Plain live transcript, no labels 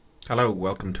Hello,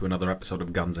 welcome to another episode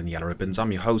of Guns and Yellow Ribbons.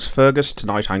 I'm your host, Fergus.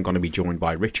 Tonight I'm going to be joined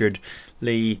by Richard,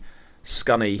 Lee,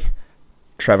 Scunny,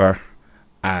 Trevor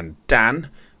and Dan.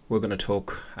 We're going to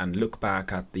talk and look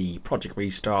back at the Project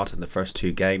Restart and the first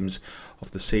two games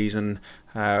of the season.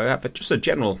 We have just a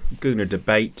general Gooner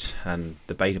debate and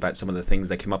debate about some of the things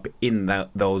that came up in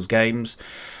those games.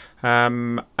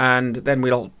 And then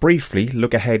we'll briefly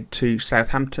look ahead to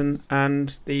Southampton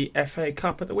and the FA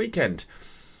Cup at the weekend.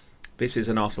 This is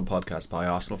an Arsenal podcast by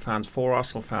Arsenal fans for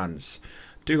Arsenal fans.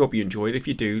 Do hope you enjoyed. If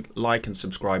you do, like and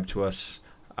subscribe to us.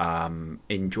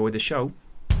 Enjoy the show.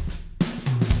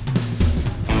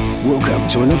 Welcome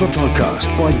to another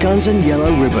podcast by Guns and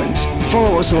Yellow Ribbons.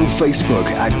 Follow us on Facebook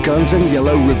at Guns and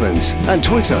Yellow Ribbons and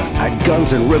Twitter at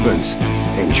Guns and Ribbons.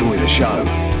 Enjoy the show.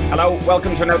 Hello,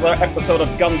 welcome to another episode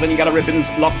of Guns and Yellow Ribbons.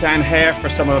 Lockdown here for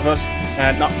some of us,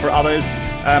 not for others.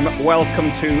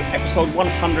 Welcome to episode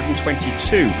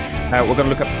 122. We're going to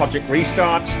look at Project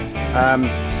Restart.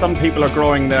 Some people are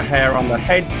growing their hair on their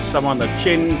heads, some on their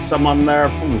chins, some on their...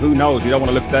 who knows? We don't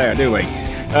want to look there, do we?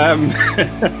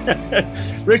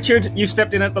 Richard, you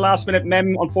stepped in at the last minute.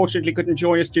 Mem, unfortunately, couldn't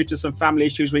join us due to some family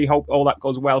issues. We hope all that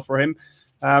goes well for him.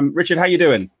 Richard, how you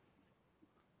doing?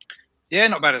 Yeah,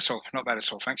 not bad at all. Not bad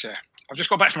at all. Thanks, yeah. I've just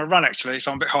got back from a run, actually,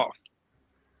 so I'm a bit hot.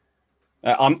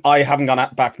 I haven't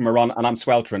gone back from a run, and I'm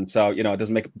sweltering, so, it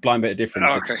doesn't make a blind bit of difference.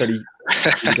 Oh, okay.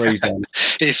 It's 30 degrees down.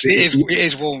 It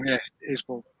is warm, yeah. It is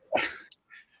warm.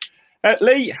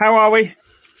 Lee, how are we?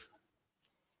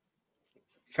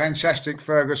 Fantastic,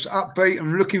 Fergus. Upbeat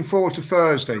and looking forward to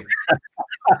Thursday.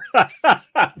 Sorry,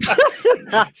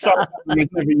 that was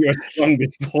never your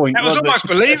strongest point. That was almost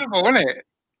believable, wasn't it?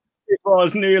 It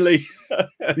was nearly.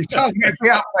 You told me to be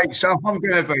upbeat, so I'm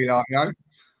going to be like, I'm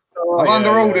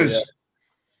under orders.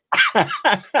 Yeah.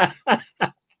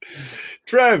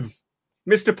 Trev,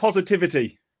 Mr.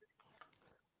 Positivity.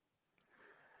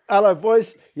 Hello,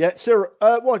 boys. Yeah, syrup.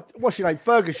 What's your name?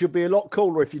 Fergus, you'd be a lot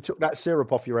cooler if you took that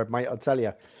syrup off your head, mate. I'll tell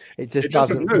you. It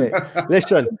doesn't fit.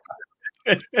 Listen,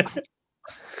 I'm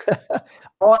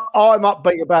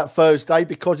upbeat about Thursday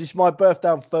because it's my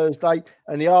birthday on Thursday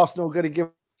and the Arsenal are going to give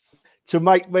to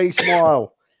make me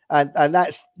smile. And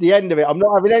that's the end of it. I'm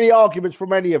not having any arguments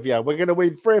from any of you. We're going to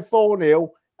win 3 or 4-0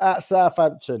 at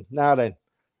Southampton. Now then,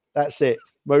 that's it.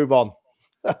 Move on.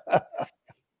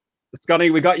 Scotty,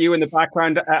 we got you in the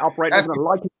background operating.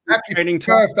 Happy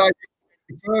birthday,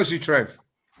 Thursday, Trev.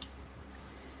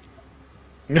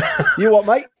 You what,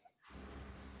 mate?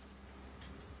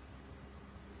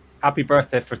 Happy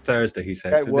birthday for Thursday, he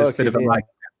said. So bit of a like.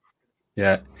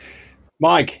 Yeah.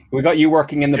 Mike, we got you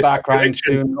working in the background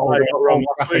doing all the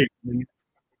graphic.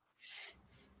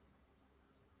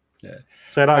 Yeah.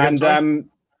 Say that again,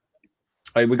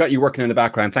 we got you working in the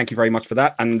background. Thank you very much for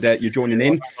that. And you're joining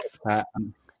in.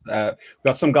 We've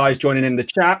got some guys joining in the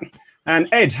chat. And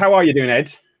Ed, how are you doing,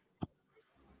 Ed?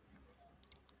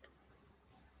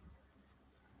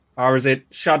 Or is it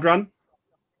Shadran?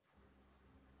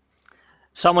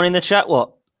 Someone in the chat,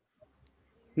 what?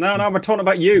 No, we're talking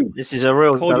about you. This is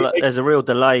there's a real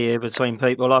delay here between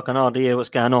people. I can hardly hear what's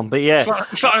going on. But yeah.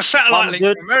 It's like a satellite link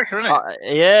from America, isn't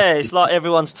it? Yeah, it's like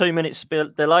everyone's 2 minutes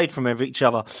delayed from each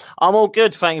other. I'm all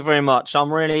good, thank you very much.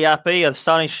 I'm really happy. The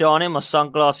sun is shining. My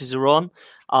sunglasses are on.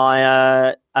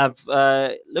 I have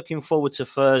looking forward to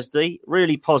Thursday.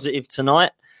 Really positive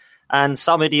tonight. And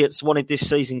some idiots wanted this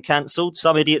season cancelled.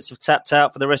 Some idiots have tapped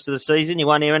out for the rest of the season. You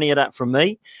won't hear any of that from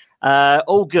me.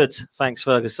 All good. Thanks,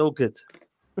 Fergus. All good.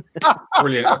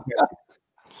 Brilliant.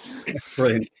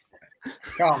 Brilliant.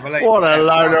 Can't believe what a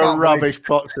load of rubbish,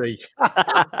 Proxy.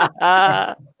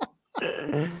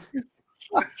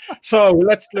 So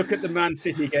let's look at the Man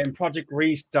City game. Project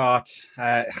Restart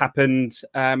happened.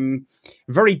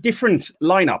 Very different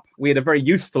lineup. We had a very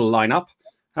youthful lineup.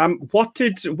 What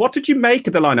did you make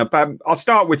of the lineup? I'll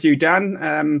start with you,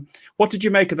 Dan. What did you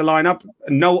make of the lineup?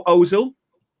 No Ozil.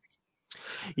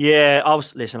 Yeah, I'm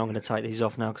going to take these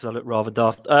off now because I look rather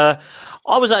daft. I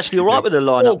was actually all right with the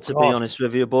lineup, to be honest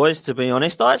with you, boys. To be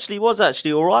honest, I actually was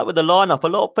all right with the lineup. A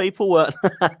lot of people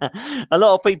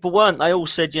weren't. They all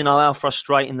said, how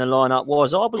frustrating the lineup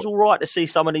was. I was all right to see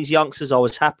some of these youngsters. I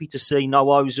was happy to see no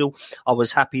Ozil. I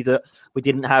was happy that we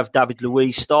didn't have David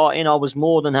Luiz starting. I was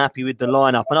more than happy with the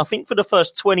lineup. And I think for the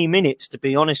first 20 minutes, to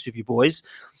be honest with you, boys,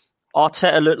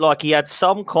 Arteta looked like he had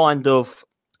some kind of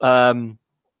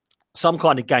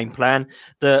game plan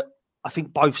that I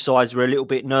think both sides were a little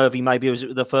bit nervy. Maybe it was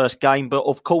the first game, but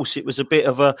of course it was a bit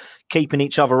of a keeping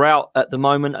each other out at the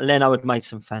moment. Leno had made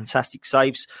some fantastic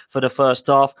saves for the first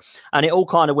half, and it all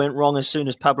kind of went wrong as soon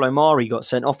as Pablo Mari got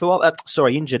sent off.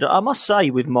 Injured. I must say,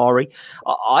 with Mari,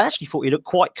 I actually thought he looked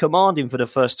quite commanding for the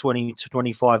first 20 to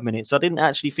 25 minutes. I didn't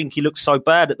actually think he looked so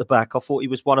bad at the back. I thought he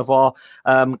was one of our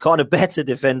kind of better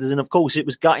defenders, and of course it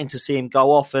was gutting to see him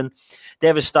go off and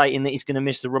devastating that he's going to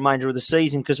miss the remainder of the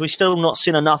season because we've still not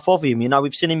seen enough of him. You know,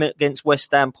 we've seen him against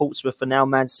West Ham, Portsmouth, and now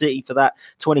Man City for that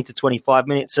 20 to 25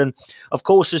 minutes. And of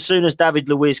course, as soon as David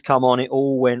Luiz come on, it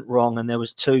all went wrong. And there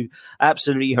was two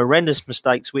absolutely horrendous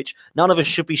mistakes, which none of us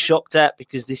should be shocked at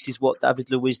because this is what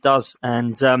David Luiz does.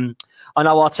 And I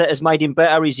know Arteta's made him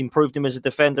better. He's improved him as a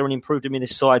defender and improved him in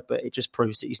his side, but it just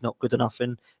proves that he's not good enough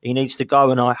and he needs to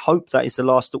go. And I hope that is the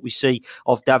last that we see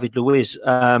of David Luiz.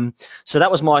 So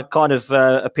that was my kind of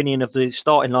opinion of the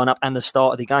starting lineup and the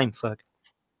start of the game, Ferg.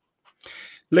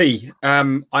 Lee,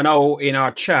 I know in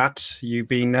our chat you've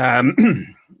been,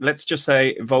 let's just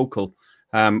say, vocal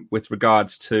with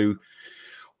regards to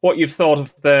what you've thought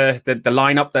of the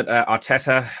lineup that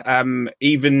Arteta,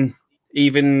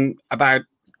 even about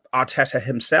Arteta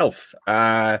himself.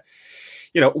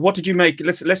 What did you make?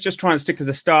 Let's just try and stick to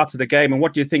the start of the game. And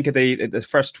what do you think of the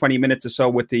first 20 minutes or so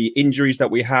with the injuries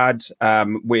that we had,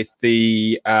 with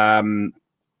the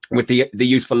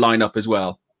youthful lineup as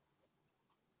well?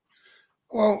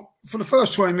 Well, for the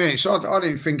first 20 minutes, I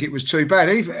didn't think it was too bad.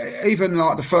 Even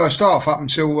like the first half up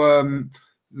until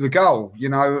the goal,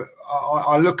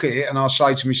 I look at it and I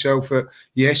say to myself that,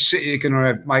 yes, City are going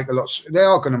to make they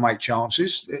are going to make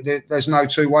chances. There's no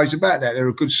two ways about that. They're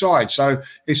a good side. So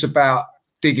it's about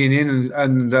digging in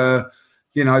and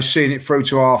seeing it through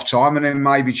to half time and then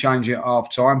maybe change it at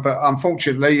half time. But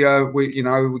unfortunately, we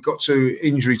got to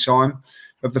injury time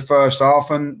of the first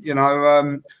half and,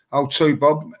 old two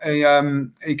Bob,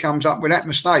 he comes up with that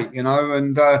mistake,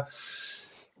 and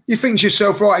you think to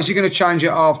yourself, right, is he going to change it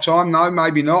at half time? No,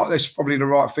 maybe not. That's probably the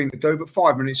right thing to do. But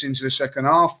 5 minutes into the second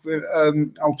half,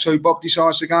 old two Bob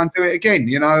decides to go and do it again,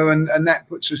 and that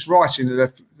puts us right into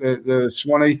the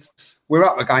Swanee. We're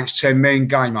up against 10 men,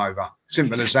 game over.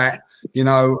 Simple as that.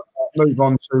 Move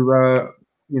on to,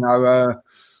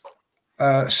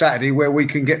 Saturday where we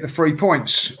can get the 3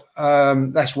 points.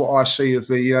 That's what I see of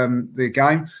the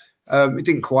game. It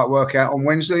didn't quite work out on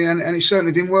Wednesday, and it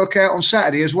certainly didn't work out on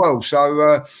Saturday as well.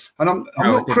 So, and I'm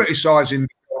not criticising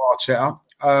Arteta.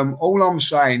 All I'm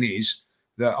saying is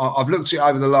that I've looked at it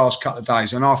over the last couple of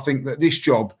days, and I think that this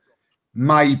job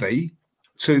may be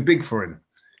too big for him.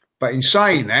 But in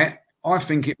saying that, I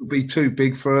think it would be too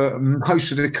big for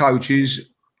most of the coaches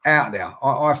out there.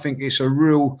 I think it's a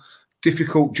real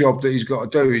difficult job that he's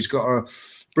got to do. He's got to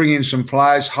bring in some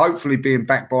players, hopefully being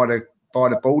backed by the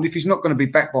board. If he's not going to be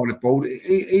backed by the board,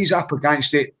 he's up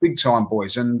against it big time,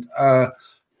 boys. And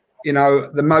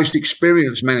the most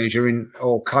experienced manager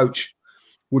or coach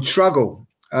would struggle.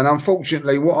 And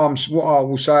unfortunately, what I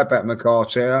will say about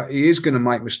McCarthy, he is going to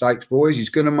make mistakes, boys. He's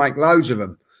going to make loads of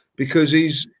them because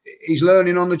he's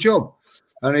learning on the job.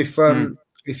 And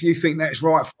if you think that's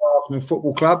right for Arsenal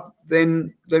Football Club,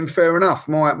 then fair enough.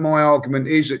 My argument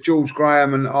is that George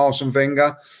Graham and Arsene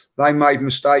Wenger, they made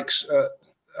mistakes at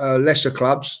lesser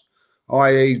clubs,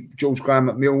 i.e. George Graham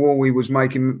at Millwall. He was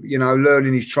making,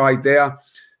 learning his trade there.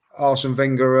 Arsene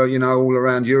Wenger, all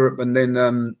around Europe and then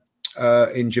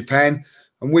in Japan.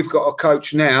 And we've got a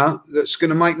coach now that's going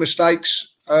to make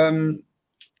mistakes while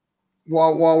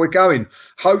we're going.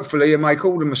 Hopefully he'll make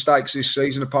all the mistakes this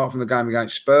season, apart from the game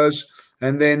against Spurs.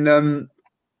 And then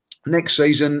next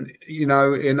season, he'll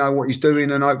know what he's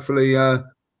doing, and hopefully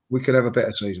we could have a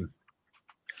better season.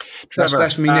 Trevor,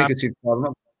 that's me negative.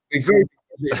 I'll be very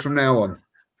positive from now on.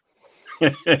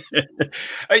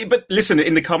 But listen,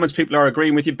 in the comments, people are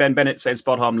agreeing with you. Ben Bennett said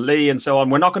spot on, Lee, and so on.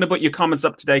 We're not going to put your comments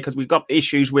up today because we've got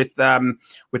issues with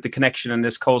the connection and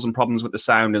there's causing problems with the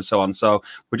sound and so on. So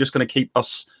we're just going to keep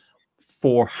us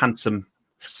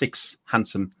six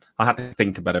handsome. I had to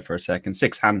think about it for a second.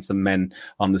 6 handsome men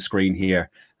on the screen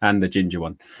here, and the ginger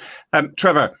one.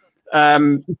 Trevor,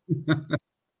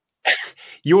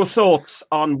 your thoughts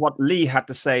on what Lee had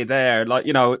to say there?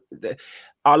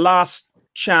 Our last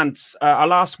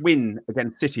win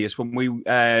against City is when we were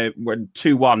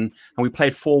 2-1 and we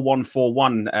played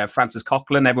 4-1-4-1. Francis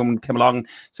Coquelin, everyone came along,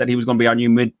 said he was going to be our new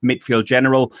midfield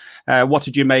general. What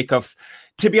did you make of?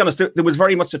 To be honest, there was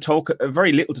very little to talk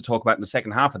about in the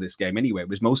second half of this game. Anyway, it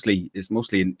was mostly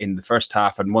in the first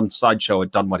half, and one sideshow had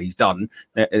done what he's done.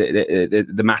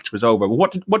 The match was over.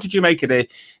 What did you make of the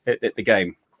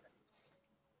game?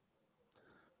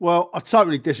 Well, I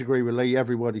totally disagree with Lee.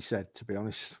 Every word he said, to be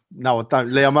honest. No, I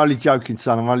don't, Lee. I'm only joking,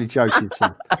 son. I'm only joking,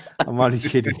 son. I'm only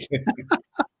kidding.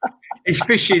 He's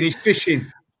fishing. He's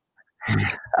fishing.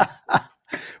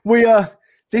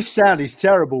 This sound is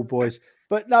terrible, boys.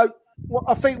 But no,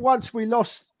 I think once we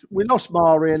lost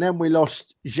Mari and then we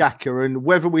lost Xhaka, and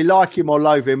whether we like him or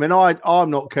loathe him, and I'm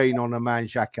not keen on a man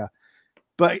Xhaka,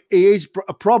 but he is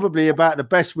probably about the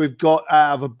best we've got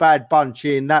out of a bad bunch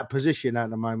in that position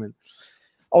at the moment.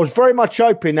 I was very much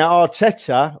hoping that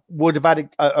Arteta would have had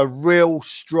a real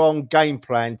strong game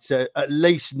plan to at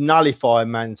least nullify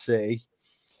Man City.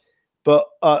 But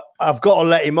I've got to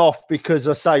let him off because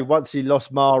I say once he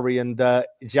lost Mari and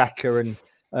Xhaka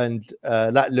and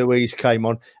that Luiz came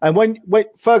on. And when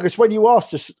Fergus, when you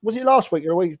asked us, was it last week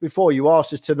or a week before, you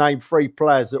asked us to name 3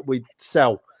 players that we'd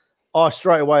sell.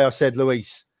 Straight away I said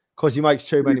Luiz because he makes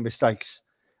too many mistakes.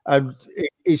 And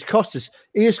he's cost us.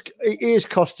 He has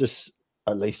cost us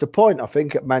at least a point, I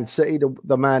think, at Man City,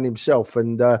 the man himself.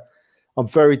 And I'm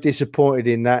very disappointed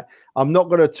in that. I'm not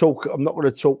going to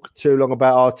talk too long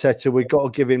about Arteta. We've got to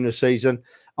give him the season.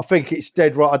 I think it's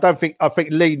dead right. I think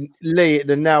Lee hit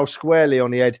the nail squarely on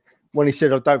the head when he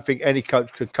said, I don't think any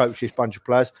coach could coach this bunch of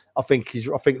players. I think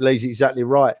Lee's exactly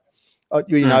right.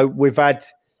 We've had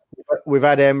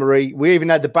Emery. We even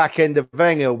had the back end of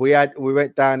Wenger. We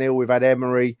went downhill. We've had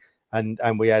Emery and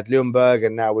we had Ljungberg,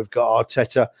 and now we've got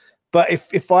Arteta. But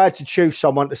if I had to choose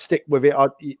someone to stick with it,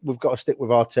 we've got to stick with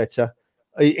Arteta.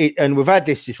 And we've had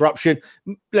this disruption.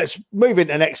 Let's move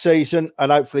into next season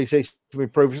and hopefully see some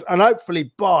improvements and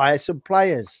hopefully buy some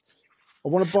players. I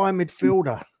want to buy a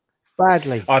midfielder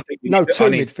badly. I think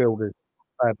midfielders.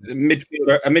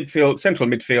 Central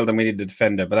midfield, and we need a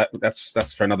defender, but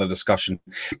that's for another discussion.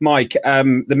 Mike,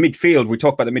 the midfield, we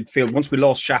talk about the midfield. Once we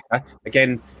lost Xhaka,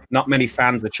 again, not many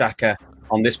fans of Xhaka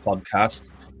on this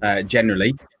podcast,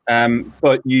 generally.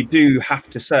 But you do have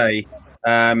to say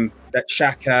that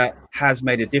Xhaka has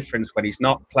made a difference when he's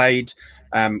not played.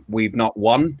 We've not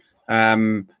won.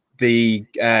 The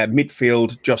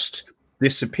midfield just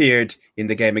disappeared in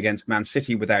the game against Man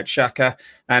City without Xhaka.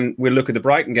 And we'll look at the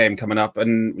Brighton game coming up,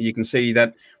 and you can see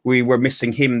that we were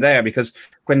missing him there because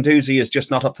Guendouzi is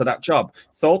just not up to that job.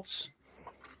 Thoughts?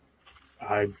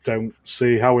 I don't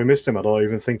see how we missed him. I don't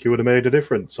even think he would have made a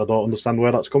difference. I don't understand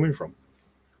where that's coming from.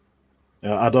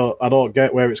 I don't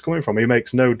get where it's coming from. He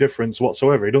makes no difference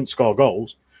whatsoever. He doesn't score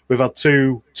goals. We've had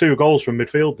two goals from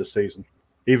midfield this season,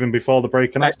 even before the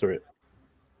break and after it.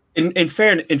 In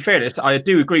fairness, I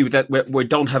do agree with that. We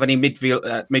don't have any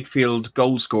midfield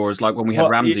goal scorers like when we had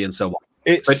Ramsey and so on.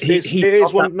 It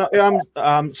is one.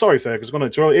 I'm sorry, Fergus. I'm going to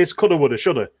interrupt. It's coulda, woulda,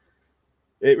 shoulda.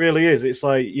 It really is. It's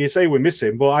like you say we miss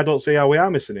him, but I don't see how we are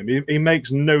missing him. He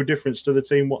makes no difference to the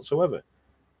team whatsoever.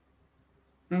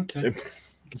 Okay.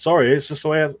 Sorry, it's just the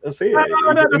way I see it.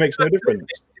 It makes no difference.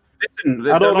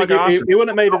 I don't think he wouldn't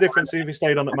have made a difference if he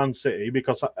stayed on at Man City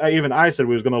because I said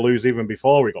we was going to lose even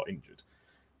before we got injured.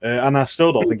 And I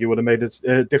still don't think he would have made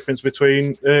a difference at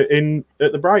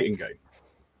the Brighton game.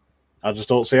 I just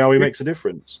don't see how he makes a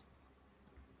difference.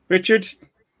 Richard,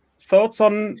 thoughts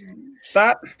on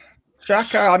that?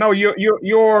 Xhaka, I know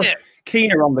you're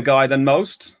keener on the guy than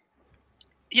most.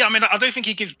 Yeah, I mean, I do think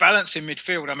he gives balance in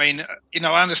midfield. I mean,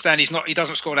 I understand he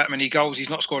doesn't score that many goals. He's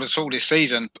not scored at all this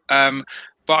season. But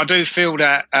I do feel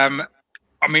that,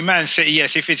 Man City,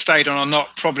 yes, if he'd stayed on or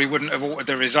not, probably wouldn't have altered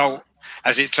the result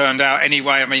as it turned out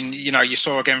anyway. I mean, you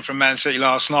saw again from Man City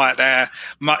last night, they're a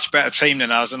much better team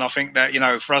than us. And I think that,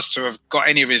 for us to have got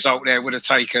any result there would have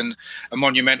taken a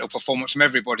monumental performance from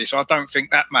everybody. So I don't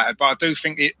think that mattered. But I do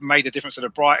think it made a difference to the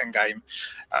Brighton game.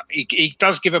 He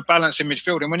does give a balance in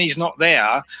midfield. And when he's not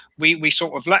there, we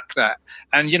sort of lack that.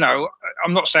 And,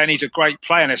 I'm not saying he's a great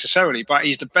player necessarily, but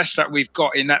he's the best that we've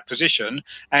got in that position.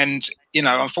 And,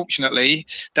 unfortunately,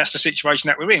 that's the situation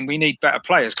that we're in. We need better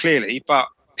players, clearly, but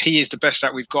he is the best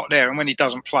that we've got there. And when he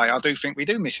doesn't play, I do think we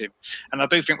do miss him. And I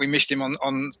do think we missed him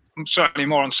on certainly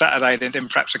more on Saturday than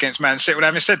perhaps against Man City. But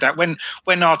having said that, when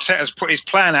Arteta's put his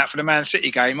plan out for the Man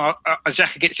City game,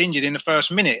 Xhaka gets injured in the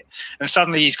first minute and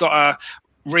suddenly he's got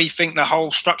to rethink the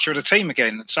whole structure of the team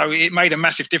again. So it made a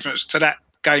massive difference to that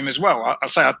game as well.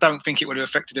 I don't think it would have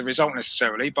affected the result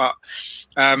necessarily, but,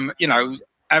 having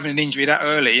an injury that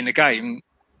early in the game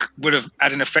would have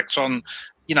had an effect on,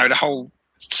 the whole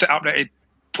setup that it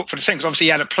put for the team, because obviously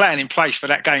he had a plan in place for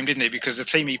that game, didn't he? Because the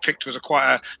team he picked was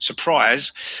quite a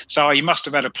surprise, so he must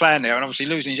have had a plan there. And obviously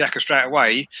losing Xhaka straight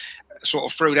away sort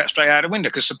of threw that straight out the window,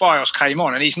 because Ceballos came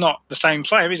on and he's not the same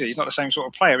player, is he? He's not the same sort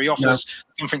of player. He offers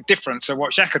something different to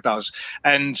what Xhaka does,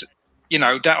 and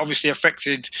that obviously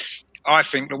affected, I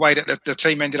think, the way that the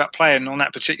team ended up playing on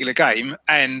that particular game.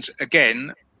 And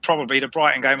again, probably the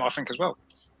Brighton game, I think, as well.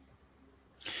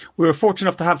 We were fortunate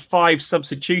enough to have 5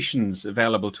 substitutions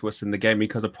available to us in the game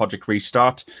because of Project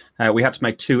Restart. We had to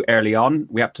make 2 early on.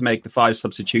 We had to make the 5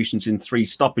 substitutions in 3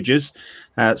 stoppages.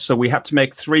 So we had to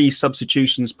make 3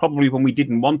 substitutions probably when we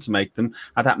didn't want to make them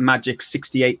at that magic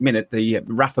 68 minute, the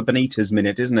Rafa Benitez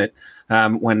minute, isn't it?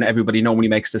 When everybody normally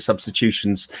makes the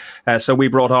substitutions. So we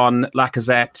brought on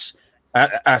Lacazette.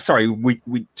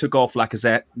 We took off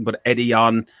Lacazette, but Eddie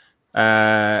on.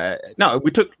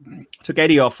 We took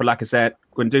Eddie off for Lacazette,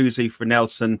 Guendouzi for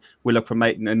Nelson, Willock for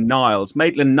Maitland-Niles.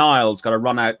 Maitland-Niles got a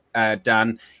run out,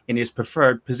 Dan, in his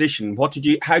preferred position.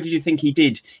 How did you think he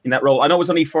did in that role? I know it was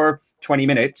only for 20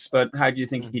 minutes, but how do you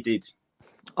think he did?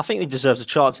 I think he deserves a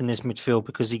chance in this midfield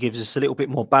because he gives us a little bit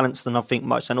more balance than I think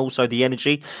most, and also the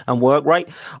energy and work rate.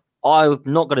 I'm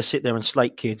not going to sit there and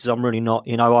slate kids. I'm really not.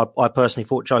 I personally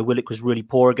thought Joe Willock was really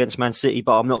poor against Man City,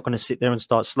 but I'm not going to sit there and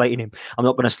start slating him. I'm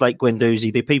not going to slate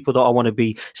Guendouzi. The people that I want to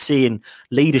be seeing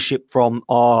leadership from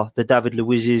are the David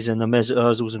Luizes and the Mesut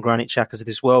Ozils and Granit Xhakas of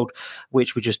this world,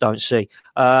 which we just don't see.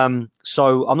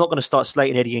 So I'm not going to start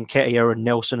slating Eddie Nketiah and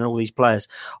Nelson and all these players.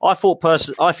 I think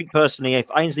personally, if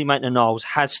Ainsley Maitland-Niles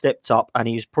has stepped up and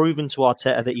he has proven to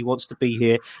Arteta that he wants to be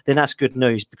here, then that's good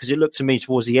news, because it looked to me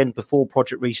towards the end, before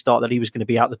Project Restart, that he was going to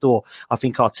be out the door. I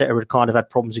think Arteta had kind of had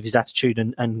problems with his attitude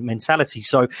and mentality.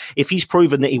 So if he's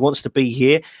proven that he wants to be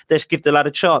here, let's give the lad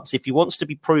a chance. If he wants to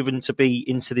be proven to be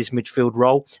into this midfield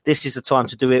role, this is the time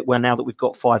to do it, where now that we've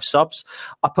got 5 subs.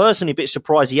 I'm personally a bit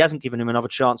surprised he hasn't given him another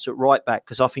chance at right back,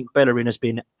 because I think Bellerin has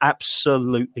been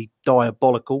absolutely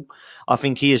diabolical. I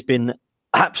think he has been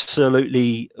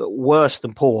absolutely worse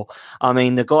than poor. I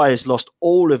mean, the guy has lost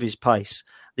all of his pace.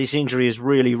 This injury has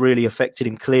really, really affected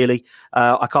him clearly.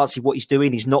 I can't see what he's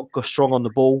doing. He's not strong on the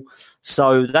ball.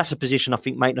 So that's a position I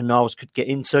think Maitland-Niles could get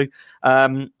into.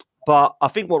 But I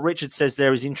think what Richard says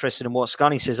there is interesting, and what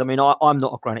Scunny says. I mean, I'm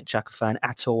not a Granit Xhaka fan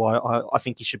at all. I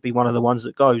think he should be one of the ones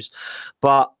that goes.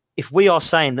 But if we are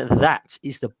saying that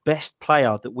is the best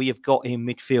player that we have got in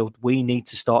midfield, we need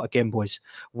to start again, boys.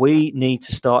 We need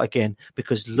to start again,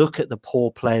 because look at the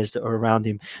poor players that are around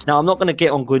him. Now, I'm not going to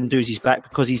get on Guendouzi's back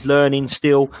because he's learning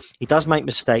still. He does make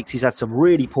mistakes. He's had some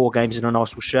really poor games in an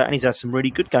Arsenal shirt, and he's had some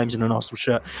really good games in an Arsenal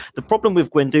shirt. The problem with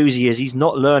Guendouzi is he's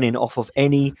not learning off of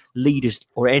any leaders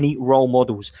or any role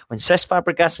models. When Cesc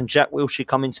Fabregas and Jack Wilshere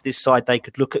come into this side, they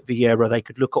could look at Vieira, they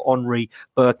could look at Henry,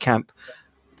 Bergkamp.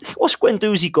 What's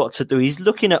Guendouzi got to do? He's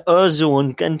looking at Ozil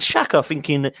and Xhaka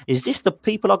thinking, is this the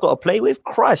people I've got to play with?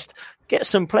 Christ, get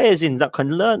some players in that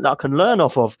I can learn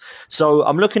off of. So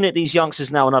I'm looking at these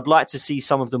youngsters now, and I'd like to see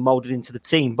some of them moulded into the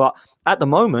team. But at the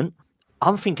moment,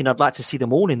 I'm thinking I'd like to see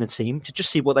them all in the team to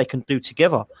just see what they can do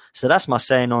together. So that's my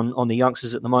saying on the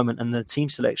youngsters at the moment and the team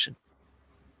selection.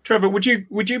 Trevor, would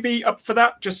you be up for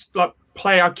that? Just like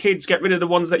play our kids, get rid of the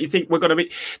ones that you think we're going to be.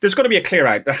 There's going to be a clear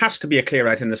out. There has to be a clear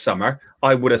out in the summer,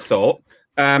 I would have thought.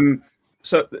 You're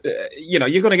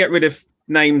going to get rid of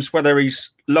names, whether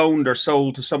he's loaned or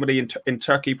sold to somebody in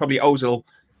Turkey. Probably Ozil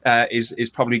is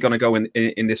probably going to go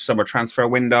in this summer transfer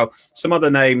window. Some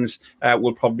other names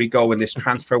will probably go in this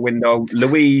transfer window.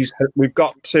 Louise,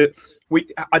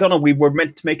 I don't know. We were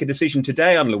meant to make a decision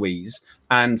today on Louise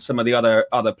and some of the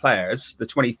other players. The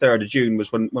 23rd of June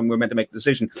was when we were meant to make the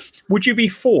decision. Would you be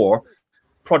for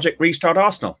Project Restart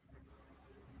Arsenal?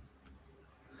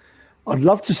 I'd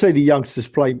love to see the youngsters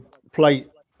play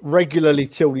regularly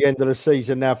till the end of the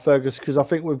season now, Fergus, because I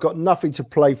think we've got nothing to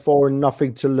play for and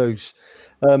nothing to lose.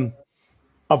 I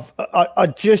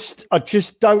just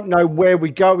don't know where we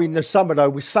go in the summer, though.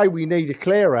 We say we need a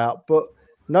clear out, but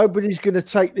nobody's going to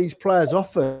take these players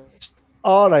off us,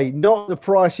 are they? Not the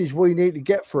prices we need to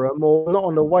get for them, or not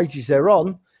on the wages they're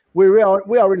on. We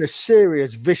are in a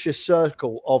serious, vicious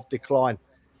circle of decline,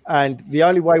 and the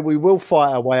only way we will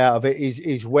fight our way out of it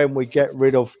is when we get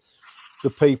rid of the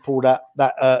people that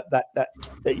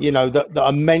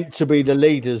are meant to be the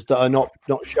leaders that are not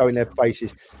showing their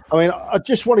faces. I mean, I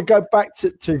just want to go back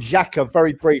to Xhaka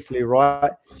very briefly, right?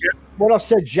 Yeah. When I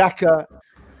said Xhaka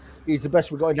is the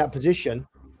best we've got in that position,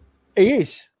 he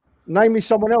is. Name me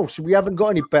someone else. We haven't got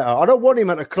any better. I don't want him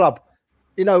at the club.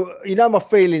 You know my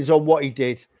feelings on what he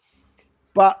did,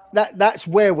 but that's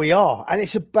where we are, and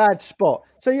it's a bad spot.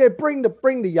 So yeah, bring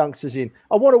the youngsters in.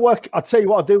 I want to work. I'll tell you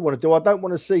what I do want to do. I don't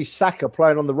want to see Saka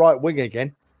playing on the right wing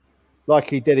again, like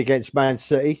he did against Man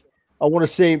City. I want to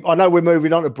see him. I know we're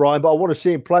moving on to Brighton, but I want to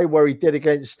see him play where he did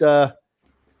against Brighton.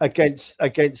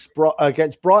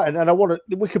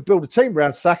 And we could build a team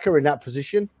around Saka in that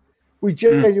position. We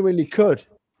genuinely could.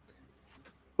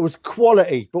 It was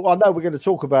quality, but I know we're going to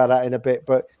talk about that in a bit.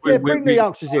 But yeah, bring the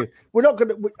youngsters in. We're not going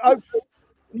to.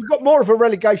 You've got more of a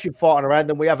relegation fighting around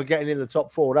than we have getting in the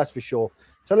top 4. That's for sure.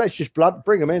 So let's just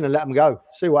bring them in and let them go.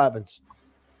 See what happens.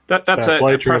 That's a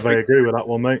perfect. I agree with that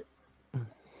one, mate.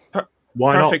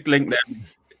 Why perfect not? link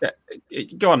there.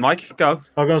 Go on, Mike. Go.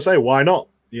 I was going to say, why not?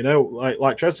 You know,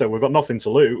 like Trev said, we've got nothing to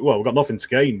lose. Well, we've got nothing to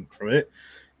gain from it.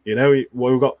 You know,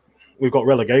 we've got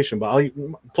relegation, but I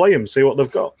play them, see what they've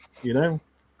got. You know,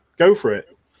 go for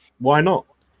it. Why not?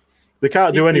 They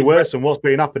can't do any worse than what's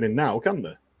been happening now, can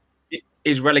they?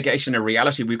 Is relegation a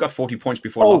reality? We've got 40 points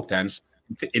before lockdowns.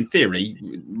 In theory,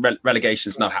 relegation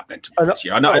is not happening to us this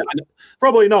year. I know.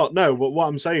 Probably not. No, but what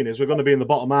I'm saying is we're going to be in the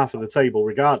bottom half of the table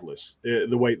regardless.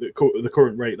 The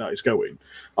current rate that it's going.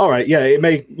 All right, yeah, it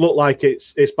may look like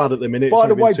it's bad at the minute. It's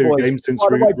only been 2 games since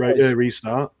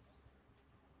restart.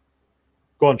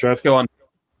 Go on, Trev. Go on.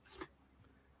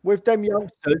 With them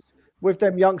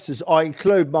youngsters, I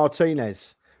include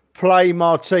Martinez. Play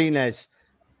Martinez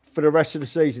for the rest of the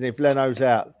season if Leno's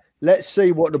out. Let's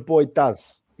see what the boy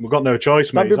does. We've got no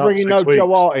choice, mate. Don't be bringing no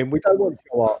Joe Hart in. We don't want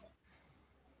Joe Hart.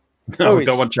 No, we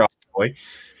don't want Joe Hart, boy.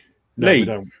 No, we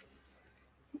don't.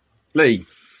 Lee,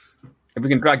 if we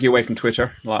can drag you away from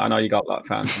Twitter, like I know you got that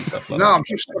fans and stuff like that. No, I've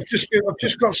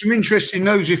just got some interesting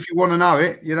news if you want to know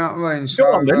it. You know what I mean? So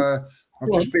I've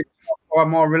just been told by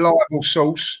my reliable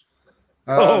source.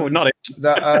 Not it.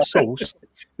 That source.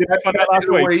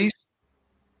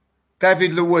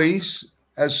 David Luiz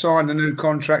has signed a new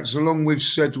contract along with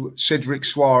Cedric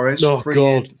Suarez. Oh,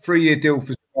 God. 3-year deal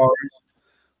for Suarez,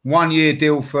 1-year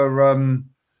deal for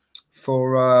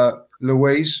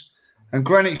Luiz, and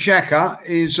Granit Xhaka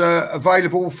is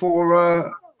available for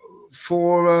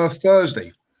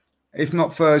Thursday. If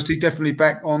not Thursday, definitely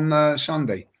back on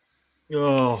Sunday.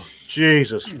 Oh,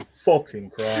 Jesus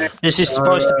fucking Christ! This is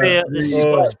supposed to be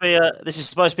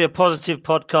a positive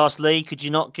podcast, Lee. Could you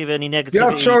not give any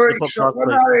negativity? Yeah, sorry, it's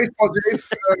positive.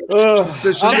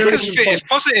 Xhaka's fit. It's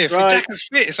positive. Right. Xhaka's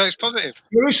fit, so it's positive.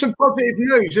 There is some positive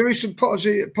news.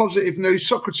 Positive news.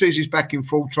 Socrates is back in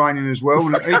full training as well.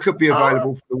 He could be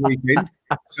available for the weekend.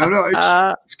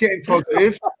 It's getting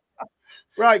positive.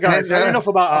 Right, guys, enough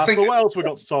about Arsenal. What else we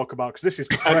got to talk about? Because this is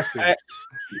depressing.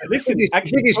 Listen, the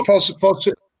biggest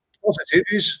positive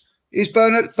is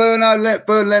Bernard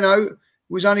Leno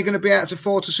was only going to be out to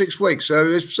 4 to 6 weeks. So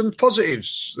there's some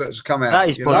positives that's come out. That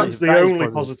is positive. That's the only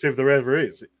positive there ever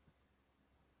is.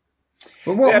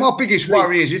 But my biggest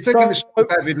worry is if they're going to stop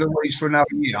David Luiz for another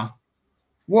year,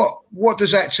 what does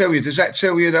that tell you? Does that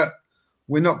tell you that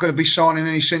we're not going to be signing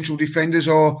any central defenders,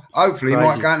 or hopefully he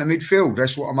might go into midfield?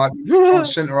 That's what I might be on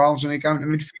centre halves and he go into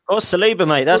midfield. Oh, Saliba,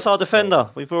 mate. That's our defender.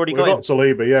 We've got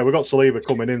Saliba. Yeah, we've got Saliba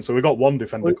coming in, so we've got one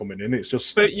defender coming in. It's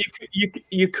just. But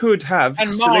you could have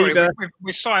and Saliba.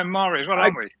 We signed Mari as well,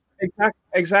 haven't we?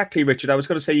 Exactly, Richard. I was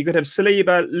going to say you could have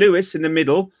Saliba, Lewis in the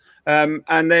middle.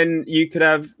 And then you could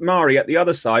have Mari at the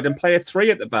other side and play a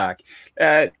 3 at the back.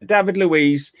 David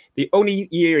Luiz, the only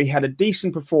year he had a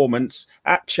decent performance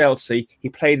at Chelsea, he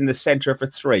played in the centre for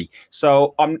 3.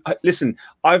 So, listen,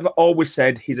 I've always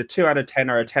said he's a 2 out of 10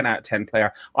 or a 10 out of 10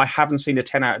 player. I haven't seen a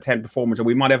 10 out of 10 performance, and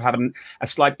we might have had a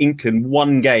slight inkling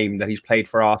one game that he's played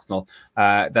for Arsenal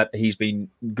that he's been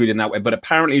good in that way. But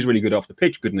apparently he's really good off the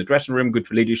pitch, good in the dressing room, good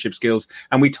for leadership skills.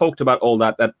 And we talked about all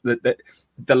that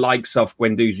the likes of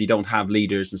Guendouzi don't have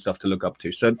leaders and stuff to look up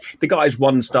to. So the guy's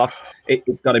won stuff.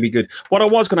 It's got to be good. What I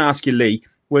was going to ask you, Lee,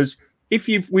 was if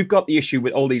we've got the issue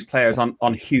with all these players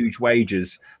on huge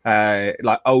wages,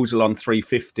 like Ozil on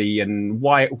 350, and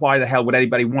why the hell would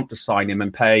anybody want to sign him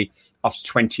and pay us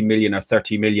 20 million or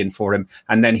 30 million for him,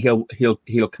 and then he'll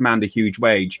command a huge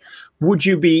wage? Would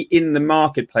you be in the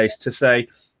marketplace to say,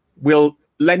 we'll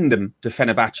lend him to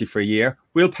Fenerbahce for a year,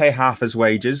 we'll pay half his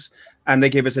wages, and they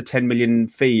give us a 10 million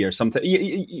fee or something?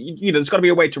 You know, there's got to be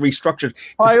a way to restructure it.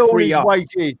 Pay all his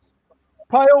wages.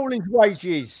 Pay all his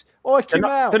wages. They're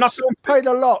not paid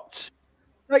a lot.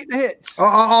 Take the hits.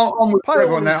 I'm with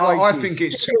Trevor on that. I think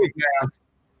it's time now.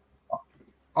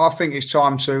 I think it's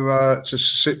time to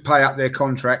pay up their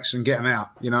contracts and get them out.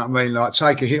 You know what I mean? Like,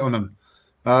 take a hit on them.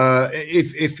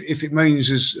 If it means,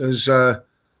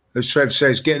 as Trev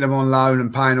says, getting them on loan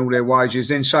and paying all their wages,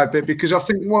 then so be it. Because I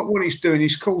think what he's doing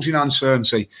is causing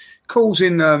uncertainty,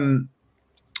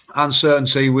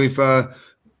 with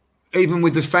even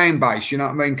with the fan base. You know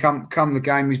what I mean? Come the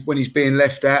game when he's being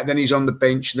left out, then he's on the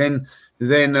bench, then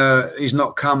he's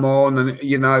not come on, and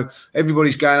you know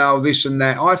everybody's going, this and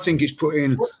that. I think it's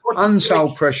putting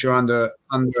untold pressure under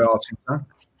Arteta.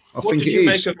 I think it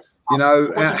is. You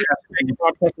know, you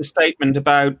brought up a statement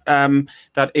about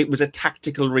that it was a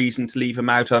tactical reason to leave him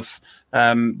out of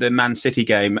the Man City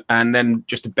game and then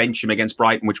just to bench him against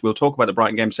Brighton, which we'll talk about the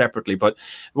Brighton game separately. But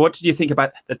what did you think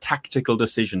about the tactical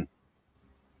decision?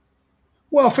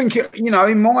 Well, I think,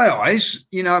 in my eyes,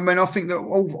 I think that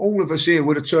all of us here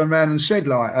would have turned around and said,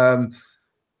 like,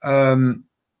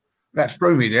 that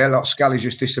threw me there, like Scully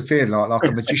just disappeared, like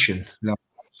a magician.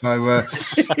 So,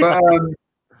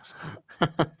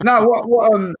 no,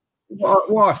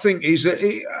 what I think is that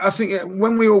I think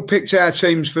when we all picked our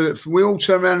teams we all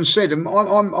turned around and said, and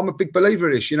I'm a big believer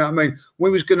of this. You know what I mean? We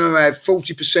was going to have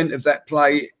 40% of that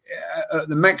play at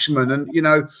the maximum, and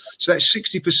so that's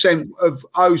 60% of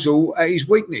Ozil at his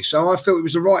weakness. So I felt it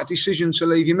was the right decision to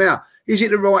leave him out. Is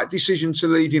it the right decision to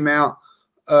leave him out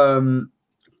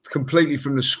completely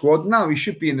from the squad? No, he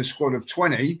should be in the squad of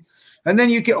 20. And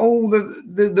then you get all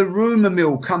the rumour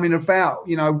mill coming about,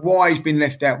 why he's been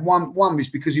left out. One is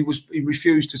because he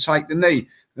refused to take the knee.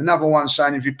 Another one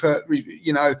saying if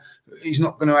he's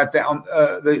not going to have that on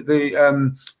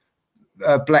the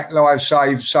Black Lives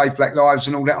Save Black Lives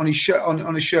and all that on his shirt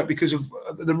on his shirt because of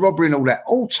the robbery and all that.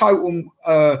 All total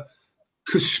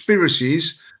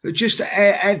conspiracies that just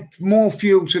add more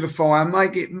fuel to the fire,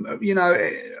 make it.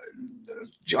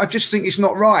 I just think it's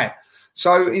not right.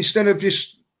 So instead of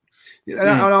just. And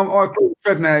I agree with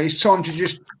Trev now. It's time to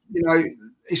just,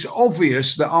 it's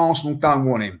obvious that Arsenal don't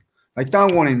want him. They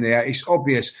don't want him there. It's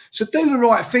obvious. So do the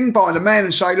right thing by the man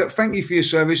and say, look, thank you for your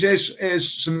service.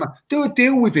 Here's some. Do a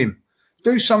deal with him.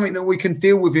 Do something that we can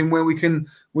deal with him where we can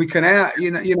out.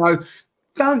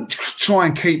 Don't try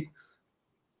and keep,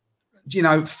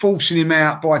 forcing him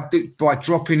out by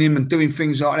dropping him and doing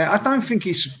things like that. I don't think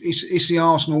it's the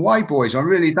Arsenal way, boys. I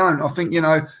really don't. I think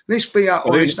let's be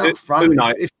honest up front.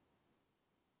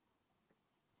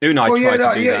 Unai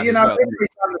tried to do that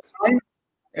well.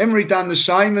 Emery done the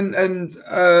same, and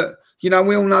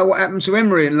we all know what happened to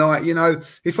Emery. And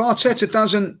if Arteta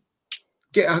doesn't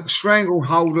get a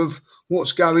stranglehold of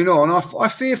what's going on, I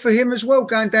fear for him as well,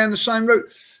 going down the same route.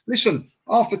 Listen,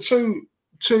 after two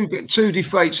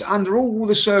defeats, under all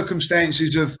the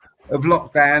circumstances of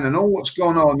lockdown and all what's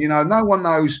gone on, no one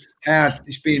knows how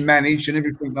it's being managed and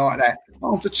everything like that.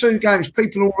 After 2 games,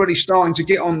 people are already starting to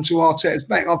get on to Arteta's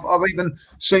back. I've even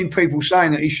seen people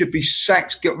saying that he should be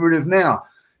sacked, get rid of now.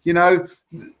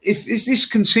 If this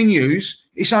continues,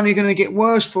 it's only going to get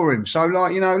worse for him. So,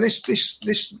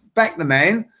 let's back the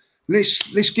man.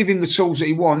 Let's give him the tools that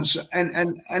he wants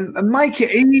and make it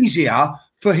easier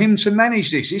for him to manage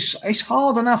this. It's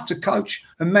hard enough to coach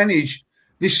and manage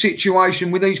this situation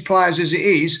with these players as it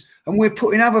is, and we're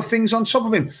putting other things on top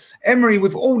of him. Emery,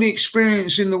 with all the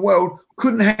experience in the world,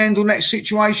 couldn't handle that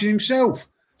situation himself.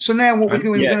 So now what we're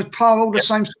doing, we're going to pile all the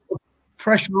same sort of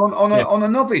pressure on a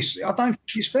novice. I don't think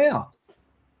it's fair.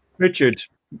 Richard,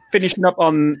 finishing up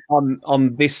on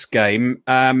this game,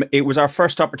 it was our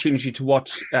first opportunity to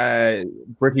watch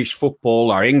British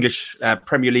football, or English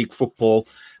Premier League football,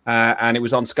 and it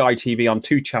was on Sky TV on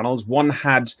 2 channels. One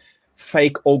had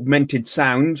fake augmented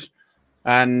sound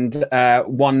and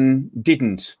one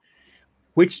didn't.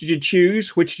 Which did you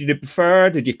choose? Which did you prefer?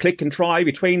 Did you click and try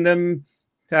between them?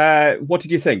 What did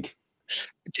you think?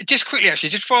 Just quickly, actually,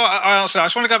 just before I answer that, I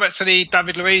just want to go back to the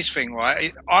David Luiz thing,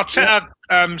 right? Arteta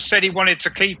said he wanted to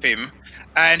keep him,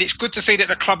 and it's good to see that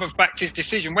the club have backed his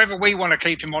decision. Whether we want to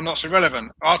keep him or not is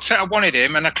irrelevant. Arteta wanted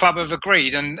him, and the club have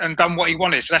agreed and done what he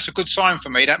wanted. So that's a good sign for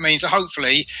me. That means that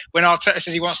hopefully when Arteta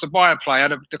says he wants to buy a player,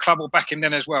 the club will back him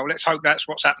then as well. Let's hope that's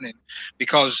what's happening,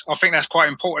 because I think that's quite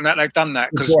important that they've done that.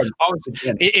 Because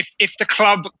if the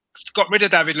club got rid of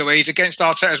David Luiz against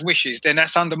Arteta's wishes, then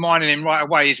that's undermining him right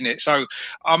away, isn't it? So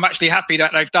I'm actually happy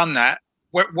that they've done that.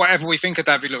 Whatever we think of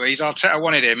David Luiz, Arteta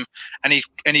wanted him, and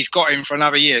he's got him for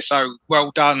another year. So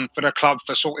well done for the club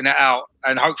for sorting that out,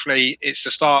 and hopefully it's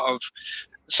the start of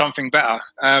something better.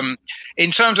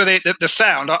 In terms of the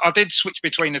sound, I did switch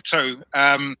between the two.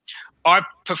 I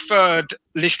preferred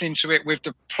listening to it with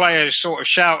the players sort of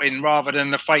shouting rather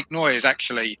than the fake noise,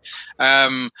 actually.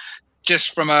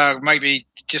 Just from maybe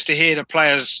just to hear the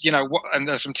players, and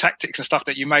there's some tactics and stuff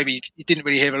that you didn't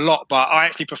really hear a lot, but I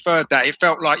actually preferred that. It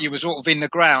felt like you were sort of in the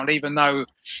ground, even though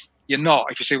you're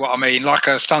not, if you see what I mean, like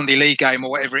a Sunday league game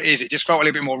or whatever it is. It just felt a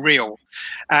little bit more real,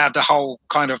 the whole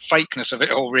kind of fakeness of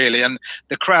it all, really. And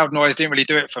the crowd noise didn't really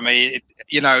do it for me.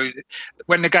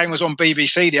 When the game was on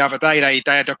BBC the other day,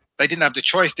 they didn't have the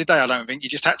choice, did they? I don't think. You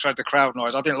just had to have the crowd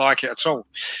noise. I didn't like it at all.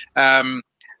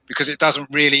 Because it doesn't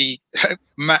really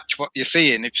match what you're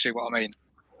seeing, if you see what I mean.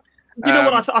 You know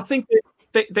what? I think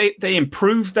they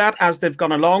improved that as they've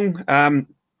gone along. We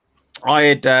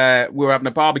were having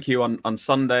a barbecue on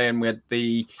Sunday, and we had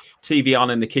the TV on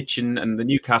in the kitchen, and the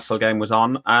Newcastle game was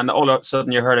on, and all of a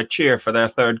sudden you heard a cheer for their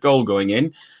 3rd goal going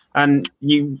in, and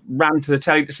you ran to the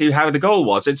telly to see how the goal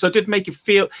was. And so it did make you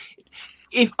feel...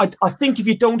 I think if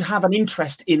you don't have an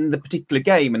interest in the particular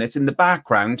game and it's in the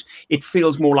background, it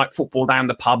feels more like football down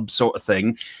the pub sort of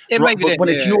thing. Maybe when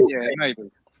it's your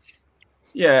maybe.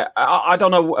 Yeah, I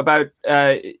don't know about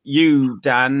you,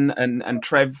 Dan and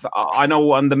Trev. I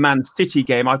know on the Man City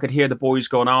game, I could hear the boys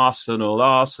going Arsenal,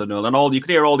 and all. You could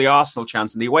hear all the Arsenal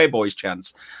chants and the away boys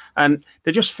chants, and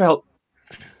they just felt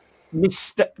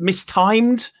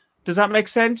mistimed. Does that make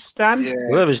sense, Dan? Yeah.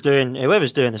 Whoever's doing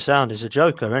the sound is a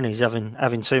joker, and he's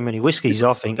having too many whiskies.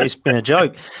 I think it's been a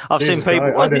joke. I've seen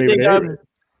people.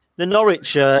 The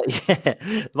Norwich,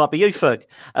 might be you, Ferg.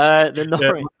 The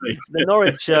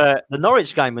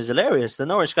Norwich game was hilarious. The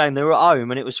Norwich game, they were at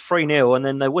home and it was 3-0, and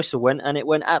then the whistle went and it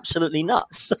went absolutely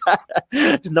nuts.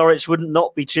 Norwich would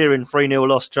not be cheering 3-0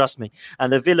 loss, trust me.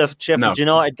 And the Villa Sheffield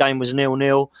United game was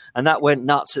 0-0, and that went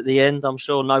nuts at the end. I'm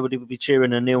sure nobody would be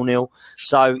cheering a 0-0.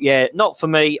 So yeah, not for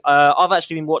me. I've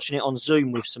actually been watching it on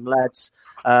Zoom with some lads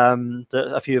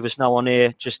that a few of us know on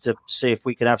here, just to see if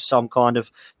we could have some kind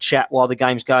of chat while the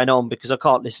game's going on, because I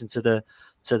can't listen to the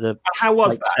how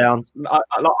was that sound.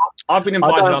 I've been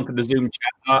invited onto the Zoom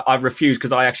chat. I've refused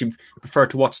because I actually prefer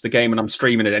to watch the game and I'm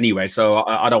streaming it anyway, so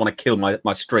I don't want to kill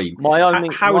my stream. My only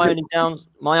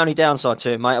downside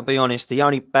to it, mate, I'll be honest, the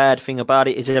only bad thing about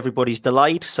it is everybody's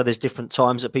delayed, so there's different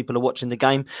times that people are watching the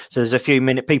game. So there's a few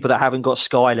minute people that haven't got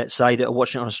Sky, let's say, that are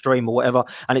watching it on a stream or whatever,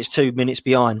 and it's 2 minutes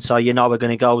behind, so we're going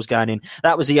to goals going in.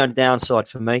 That was the only downside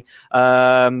for me.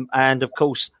 And of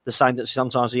course, the same that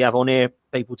sometimes we have on here,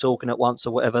 people talking at once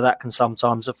or whatever, that can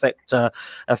sometimes affect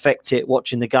it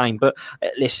watching the game. But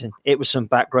listen, it was some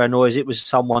background noise. It was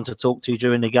someone to talk to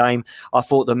during the game. I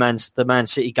thought the Man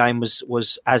City game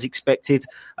was as expected.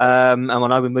 And I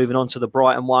know we're moving on to the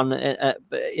Brighton one.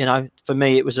 For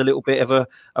me, it was a little bit of a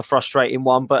frustrating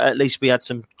one, but at least we had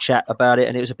some chat about it,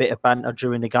 and it was a bit of banter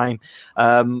during the game.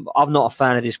 I'm not a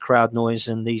fan of this crowd noise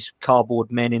and these cardboard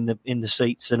men in the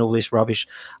seats and all this rubbish.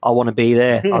 I want to be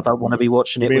there. I don't want to be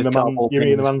watching it with cardboard. You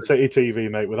mean the Man City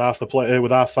TV, mate, with half the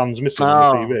fans missing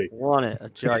on the TV? Wasn't it a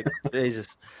joke?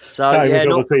 Jesus. So can't even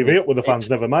fill the TV up with the fans.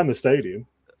 Never mind the stadium.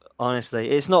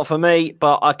 Honestly, it's not for me,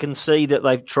 but I can see that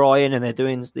they're trying and they're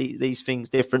doing these things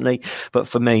differently. But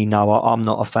for me, no, I'm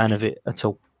not a fan of it at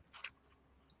all.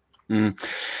 Right,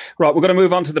 we're going to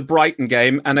move on to the Brighton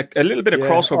game and a little bit of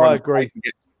crossover. I agree.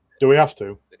 Do we have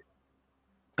to?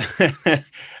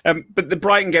 But the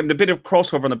Brighton game, the bit of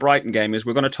crossover on the Brighton game is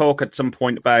we're going to talk at some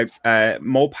point about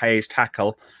Maupay's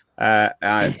tackle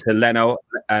to Leno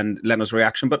and Leno's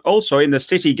reaction. But also in the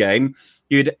City game,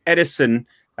 you had Edison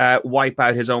wipe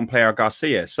out his own player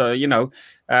Garcia. So,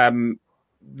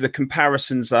 the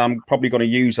comparisons I'm probably going to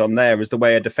use on there is the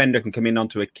way a defender can come in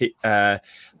onto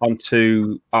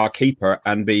our keeper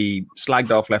and be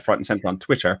slagged off left, right and centre on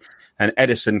Twitter, and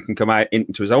Edison can come out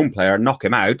into his own player and knock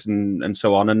him out and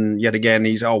so on. And yet again,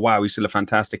 he's still a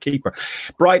fantastic keeper.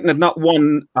 Brighton had not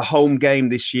won a home game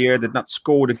this year. They'd not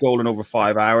scored a goal in over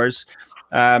 5 hours.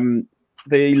 The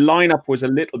lineup was a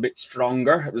little bit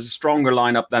stronger. It was a stronger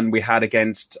lineup than we had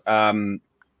against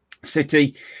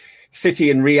City.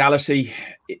 City, in reality,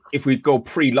 if we go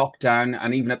pre-lockdown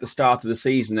and even at the start of the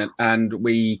season and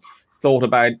we thought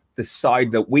about the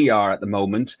side that we are at the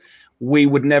moment, we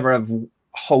would never have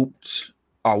hoped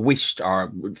or wished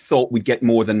or thought we'd get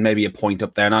more than maybe a point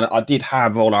up there. And I did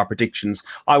have all our predictions.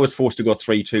 I was forced to go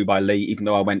 3-2 by Lee, even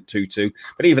though I went 2-2.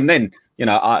 But even then,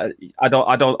 I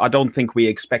don't think we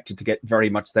expected to get very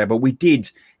much there. But we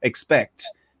did expect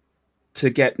to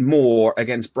get more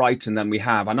against Brighton than we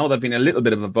have. I know they've been a little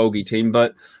bit of a bogey team,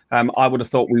 but I would have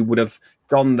thought we would have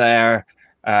gone there.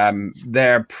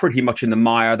 They're pretty much in the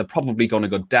mire. They're probably going to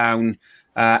go down.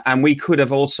 And we could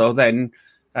have also then,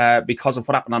 because of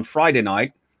what happened on Friday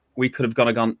night, we could have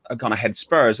gone ahead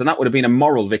Spurs. And that would have been a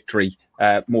moral victory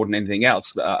more than anything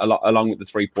else, along with the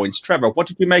 3 points. Trevor, what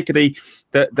did you make of the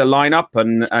lineup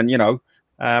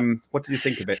and what did you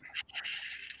think of it?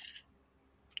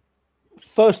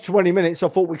 First 20 minutes, I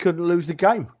thought we couldn't lose the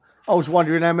game. I was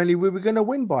wondering how many we were going to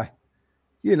win by.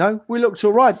 We looked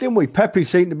all right, didn't we? Pepe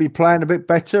seemed to be playing a bit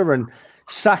better, and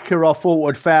Saka, I thought,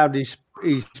 had found his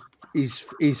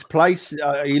place.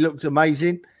 He looked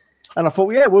amazing. And I thought,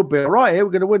 we'll be all right here.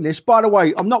 We're going to win this. By the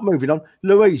way, I'm not moving on.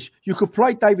 Luiz, you could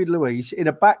play David Luiz in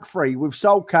a back three with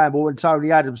Sol Campbell and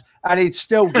Tony Adams, and he'd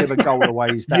still give a goal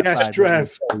away. He's that yes, bad,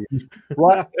 Trev.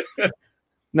 Right?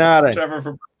 Now then.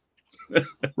 Trevor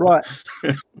right.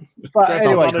 But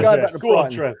anyway, going back to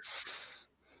Brighton.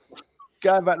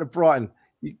 Going back to Brighton,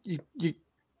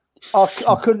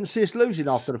 I couldn't see us losing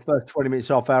after the first 20 minutes,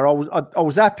 half hour. I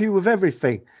was happy with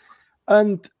everything,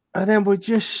 and then we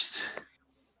just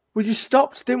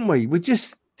stopped, didn't we? We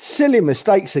just silly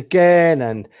mistakes again,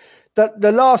 and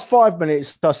the last 5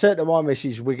 minutes, I said to my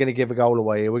missus, we're going to give a goal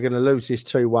away here. We're going to lose this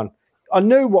 2-1. I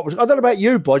knew what was. I don't know about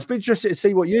you boys. Be interested to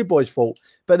see what you boys thought.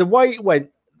 But the way it went,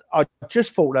 I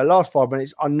just thought the last 5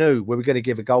 minutes, I knew we were going to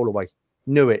give a goal away.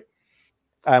 Knew it,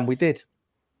 and we did.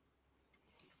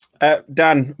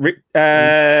 Dan,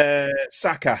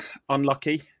 Saka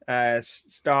unlucky. He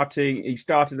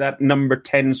started that number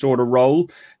 10 sort of role.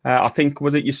 I think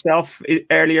was it yourself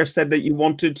earlier said that you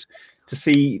wanted to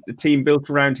see the team built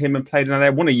around him and played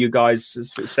another. One of you guys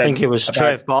said. I think it was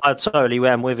Trev, but I totally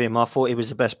went with him. I thought he was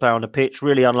the best player on the pitch.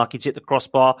 Really unlucky to hit the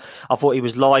crossbar. I thought he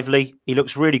was lively. He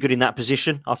looks really good in that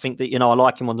position. I think that, I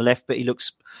like him on the left, but he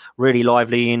looks really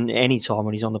lively in any time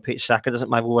when he's on the pitch. Saka, doesn't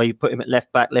matter where you put him at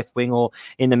left back, left wing, or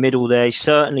in the middle there. He's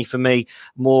certainly, for me,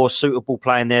 more suitable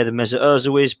playing there than Mesut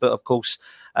Ozil is, but of course,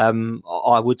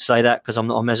 I would say that because I'm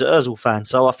not a Mesut Ozil fan.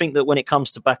 So I think that when it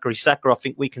comes to Bakary Saka, I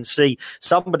think we can see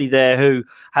somebody there who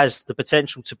has the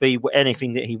potential to be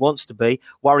anything that he wants to be,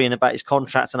 worrying about his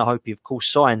contract, and I hope he, of course,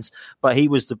 signs. But he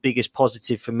was the biggest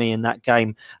positive for me in that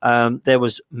game. There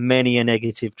was many a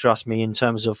negative, trust me, in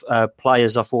terms of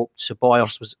players. I thought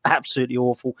Ceballos was absolutely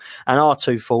awful, and our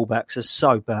two fullbacks are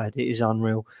so bad. It is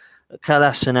unreal.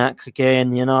 Kolasinac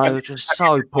again, just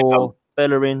so poor.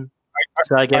 Bellerin.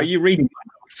 Are you reading my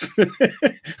notes?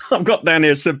 I've got down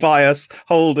here Ceballos,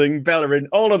 Holding, Bellerin.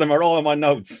 All of them are all in my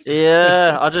notes.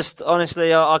 Yeah, I just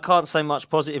honestly, I can't say much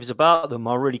positives about them.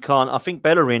 I really can't. I think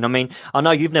Bellerin, I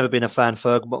know you've never been a fan,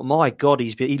 Ferg, but my God,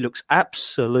 he looks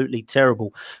absolutely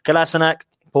terrible. Kolasinac,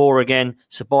 poor again.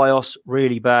 Ceballos,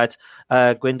 really bad.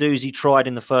 Guendouzi tried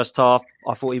in the first half.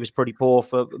 I thought he was pretty poor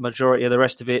for the majority of the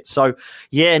rest of it. So,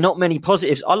 yeah, not many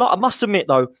positives. I must admit,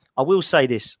 though, I will say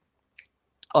this.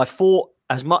 I thought,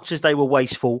 as much as they were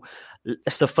wasteful,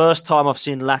 it's the first time I've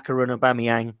seen Laka and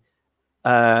Aubameyang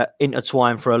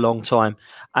intertwined for a long time.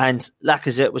 And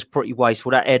Lacazette was pretty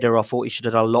wasteful. That header, I thought he should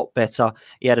have done a lot better.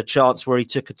 He had a chance where he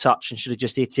took a touch and should have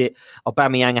just hit it.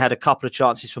 Aubameyang had a couple of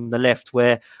chances from the left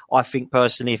where I think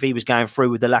personally, if he was going through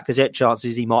with the Lacazette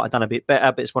chances, he might have done a bit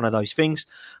better, but it's one of those things.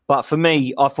 But for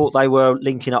me, I thought they were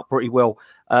linking up pretty well.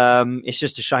 It's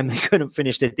just a shame they couldn't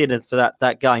finish their dinner for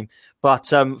that game. But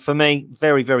for me,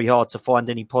 very, very hard to find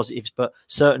any positives, but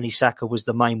certainly Saka was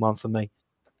the main one for me.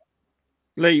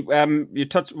 Lee, we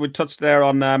touched there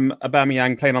on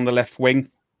Aubameyang playing on the left wing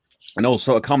and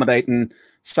also accommodating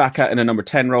Saka in a number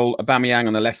 10 role, Aubameyang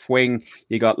on the left wing.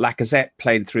 You got Lacazette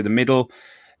playing through the middle.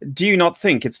 Do you not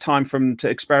think it's time for him to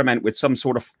experiment with some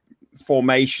sort of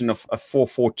formation of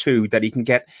 4-4-2 that he can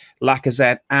get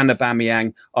Lacazette and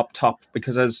Aubameyang up top?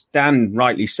 Because as Dan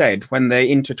rightly said, when they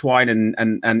intertwine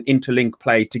and interlink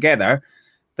play together,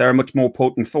 they're a much more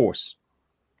potent force.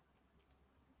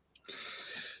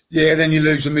 Yeah, then you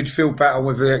lose the midfield battle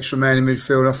with the extra man in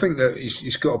midfield. I think that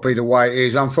it's got to be the way it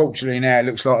is. Unfortunately, now it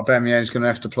looks like Aubameyang's going to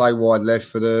have to play wide left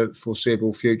for the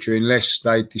foreseeable future unless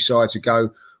they decide to go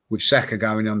with Saka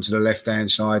going onto the left-hand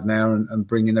side now and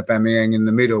bringing Aubameyang in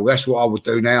the middle. That's what I would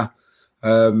do now.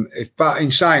 But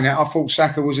in saying that, I thought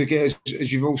Saka was,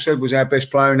 as you've all said, was our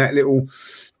best player in that little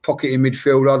pocket in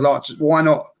midfield. I'd like to. Why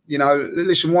not?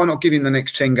 Why not give him the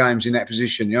next 10 games in that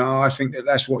position? I think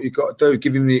that's what you've got to do.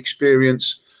 Give him the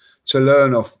experience to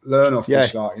learn off the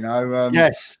start.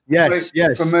 Yes.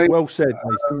 For me, well said.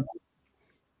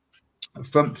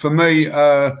 For me,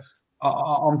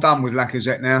 I'm done with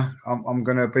Lacazette now. I'm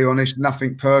going to be honest.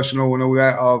 Nothing personal and all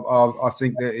that. I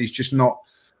think that he's just not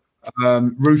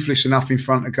ruthless enough in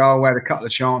front of goal. We had a couple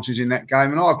of chances in that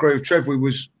game, and I agree with Trev. We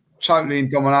was totally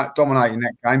dominating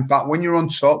that game. But when you're on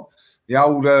top, the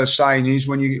old saying is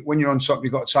when you're on top,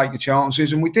 you've got to take your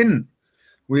chances, and we didn't.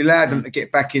 We allowed them to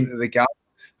get back into the game.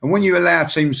 And when you allow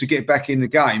teams to get back in the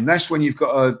game, that's when you've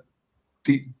got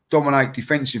to dominate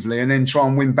defensively and then try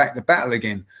and win back the battle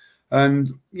again. And,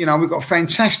 we've got a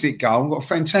fantastic goal.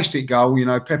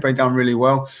 Pepe done really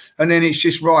well. And then it's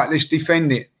just, right, let's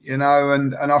defend it, and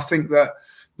I think that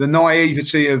the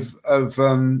naivety of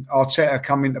Arteta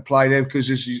come into play there because,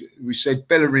 as we said,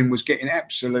 Bellerin was getting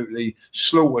absolutely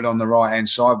slaughtered on the right-hand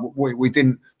side. We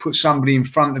didn't put somebody in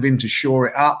front of him to shore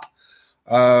it up.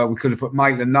 We could have put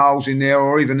Maitland-Niles in there,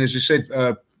 or even, as I said,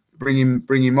 bring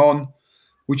him on.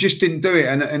 We just didn't do it,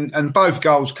 and both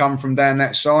goals come from down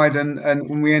that side,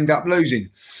 and we end up losing.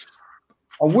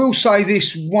 I will say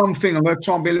this one thing. I'm going to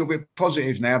try and be a little bit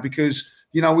positive now because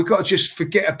we've got to just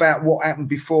forget about what happened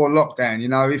before lockdown.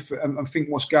 And think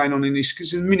what's going on in this,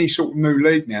 because it's a mini sort of new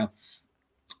league now,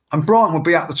 and Brighton will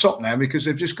be at the top now because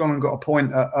they've just gone and got a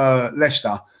point at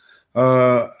Leicester.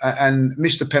 And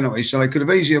missed a penalty, so they could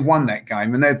have easily have won that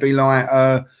game, and they'd be like,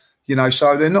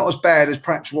 so they're not as bad as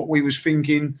perhaps what we was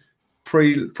thinking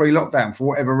pre-lockdown for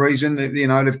whatever reason. You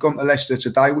know, they've gone to Leicester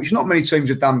today, which not many teams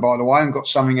have done, by the way, and got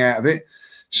something out of it.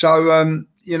 So,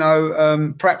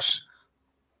 perhaps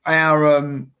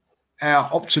our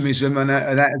optimism and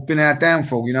that has been our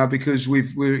downfall, you know, because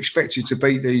we're expected to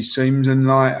beat these teams, and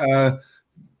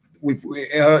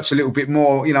it hurts a little bit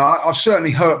more. You know, I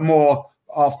certainly hurt more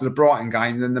after the Brighton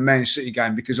game than the Man City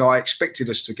game, because I expected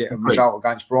us to get a result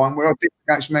against Brighton, where I did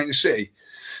against Man City.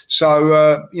 So,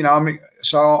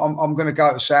 I'm going to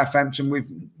go to Southampton with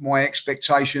my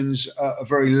expectations a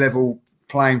very level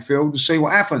playing field and see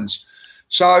what happens.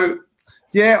 So,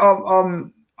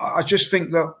 I just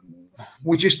think that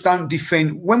we just don't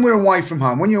defend when we're away from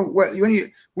home. When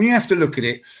you have to look at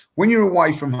it, when you're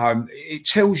away from home, it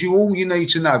tells you all you need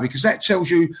to know, because that tells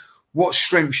you what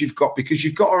strengths you've got, because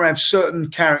you've got to have certain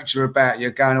character about you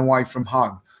going away from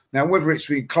home. Now, whether it's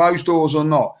with closed doors or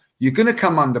not, you're going to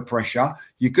come under pressure.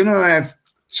 You're going to have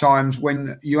times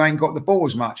when you ain't got the ball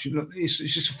as much. It's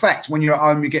just a fact. When you're at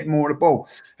home, you get more of the ball.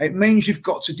 It means you've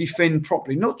got to defend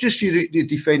properly, not just your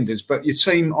defenders, but your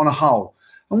team on a whole.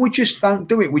 And we just don't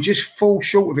do it. We just fall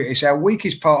short of it. It's our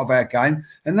weakest part of our game.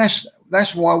 And that's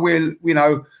why we're,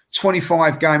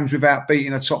 25 games without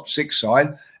beating a top 6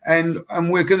 side. And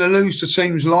we're going to lose to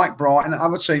teams like Brighton and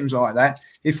other teams like that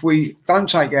if we don't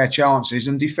take our chances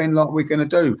and defend like we're going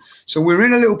to do. So we're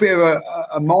in a little bit of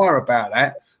a mire about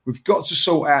that. We've got to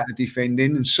sort out the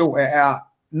defending and sort it out,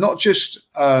 not just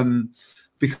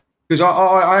because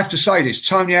I have to say this,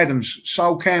 Tony Adams,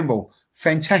 Sol Campbell,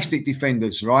 fantastic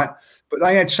defenders, right? But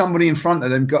they had somebody in front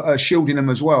of them shielding them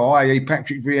as well, i.e.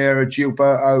 Patrick Vieira,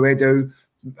 Gilberto, Edu,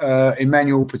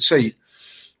 Emmanuel Petit.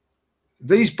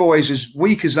 These boys, as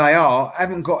weak as they are,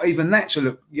 haven't got even that to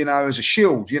look, as a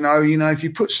shield. If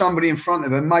you put somebody in front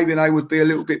of them, maybe they would be a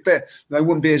little bit better. They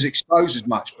wouldn't be as exposed as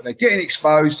much, but they're getting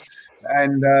exposed,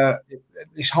 and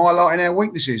it's highlighting our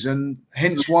weaknesses, and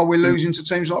hence why we're losing to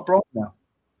teams like Brighton now.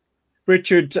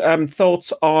 Richard,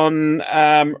 thoughts on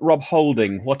Rob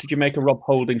Holding? What did you make of Rob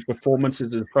Holding's performance?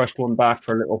 It's the first one back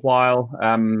for a little while.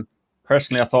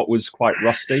 Personally, I thought was quite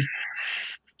rusty.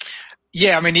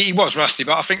 Yeah, I mean, he was rusty,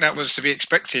 but I think that was to be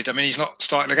expected. I mean, he's not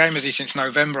started the game, has he, since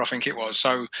November, I think it was.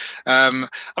 So,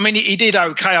 he did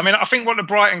okay. I mean, I think what the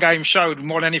Brighton game showed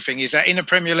more than anything is that in the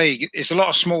Premier League, it's a lot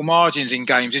of small margins in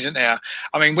games, isn't there?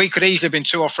 I mean, we could easily have been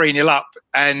 2 or 3-0 up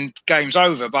and game's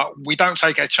over, but we don't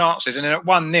take our chances. And then at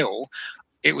 1-0,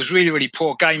 it was really, really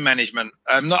poor game management.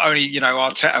 Not only,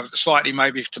 Arteta slightly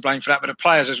maybe to blame for that, but the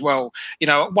players as well. At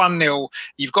 1-0,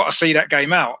 you've got to see that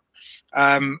game out.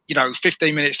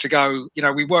 15 minutes to go,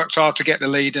 we worked hard to get the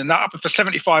lead, and that for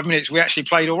 75 minutes we actually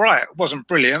played all right. It wasn't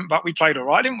brilliant, but we played all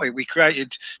right, didn't we? We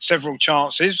created several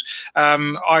chances.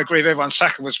 I agree with everyone.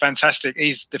 Saka was fantastic.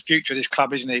 He's the future of this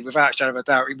club, isn't he? Without a shadow of a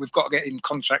doubt. We've got to get him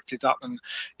contracted up, and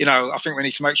I think we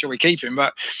need to make sure we keep him.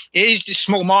 But it is just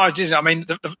small margins, isn't it? I mean,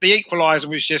 the equaliser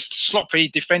was just sloppy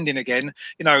defending again,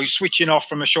 switching off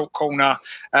from a short corner.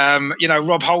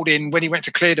 Rob Holding, when he went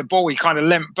to clear the ball, he kind of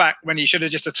leant back when he should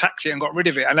have just attacked it and got rid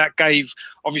of it, and that gave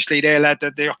obviously their lad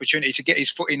the opportunity to get his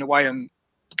foot in the way and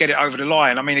get it over the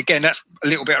line. I mean, again, that's a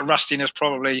little bit of rustiness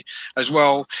probably as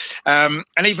well. And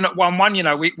even at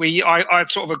 1-1, I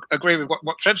sort of agree with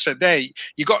what Trev said there.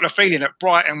 You got the feeling that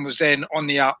Brighton was then on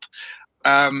the up.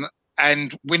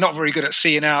 And we're not very good at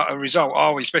seeing out a result,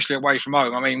 are we? Especially away from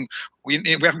home. I mean, we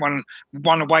haven't won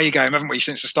one away game, haven't we,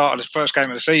 since the start of the first game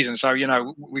of the season? So,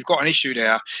 we've got an issue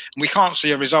there. And we can't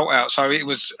see a result out. So it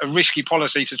was a risky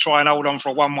policy to try and hold on for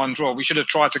a 1-1 draw. We should have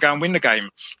tried to go and win the game,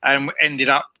 and ended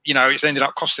up, it's ended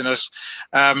up costing us,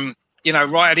 right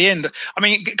at the end. I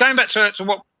mean, going back to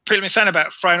what people have been saying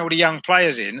about throwing all the young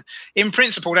players in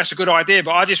principle, that's a good idea,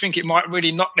 but I just think it might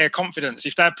really knock their confidence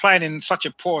if they're playing in such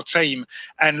a poor team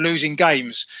and losing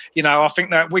games. I think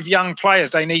that with young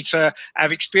players, they need to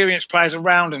have experienced players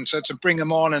around them to bring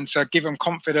them on and to give them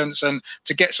confidence and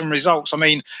to get some results. I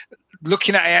mean,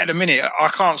 looking at it at the minute, I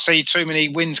can't see too many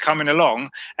wins coming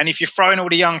along. And if you're throwing all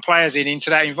the young players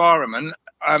into that environment,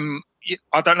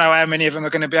 I don't know how many of them are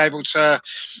going to be able to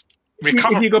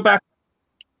recover.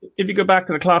 If you go back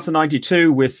to the class of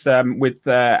 '92 with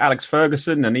Alex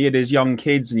Ferguson, and he had his young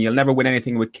kids, and you'll never win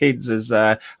anything with kids, as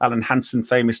Alan Hansen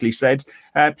famously said.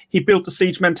 He built the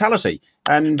siege mentality,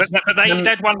 but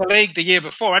they'd won the league the year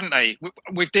before, hadn't they?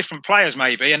 With different players,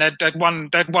 maybe, and they'd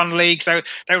won leagues. They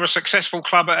were a successful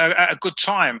club at a good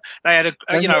time. They had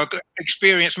a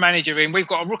experienced manager in. We've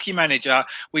got a rookie manager.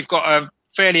 We've got a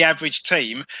fairly average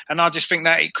team, and I just think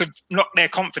that it could knock their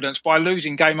confidence by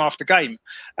losing game after game.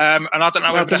 And I don't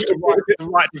know whether that's the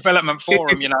right development for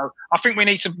them. I think we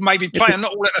need to maybe play them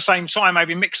not all at the same time,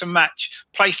 maybe mix and match,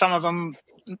 play some of them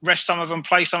rest some of them,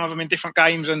 play some of them in different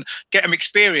games and get them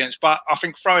experience. But I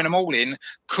think throwing them all in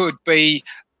could be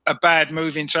a bad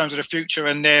move in terms of the future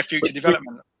and their future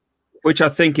development. Which I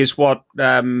think is what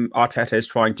Arteta is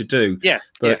trying to do. Yeah.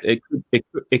 But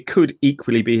it could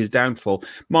equally be his downfall.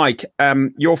 Mike,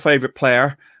 your favourite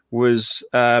player was,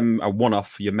 one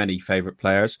of your many favourite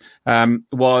players,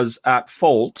 was at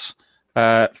fault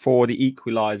for the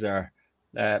equaliser,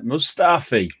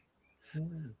 Mustafi.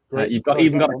 You've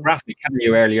even got a graphic, haven't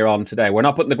you, earlier on today? We're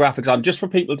not putting the graphics on, just for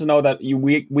people to know that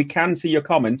we can see your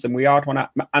comments and we are trying to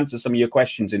answer some of your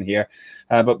questions in here.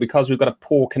 But because we've got a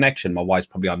poor connection, my wife's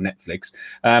probably on Netflix,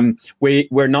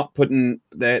 we're not putting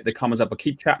the comments up. But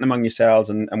keep chatting among yourselves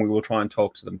and we will try and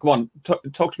talk to them. Come on,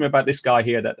 talk to me about this guy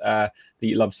here that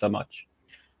you love so much.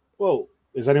 Well,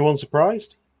 is anyone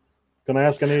surprised? Can I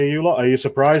ask any of you lot? Are you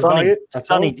surprised by it?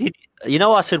 Sonny, you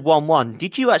know I said 1-1.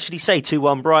 Did you actually say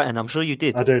 2-1 Brighton? I'm sure you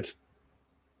did. I did.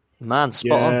 Man,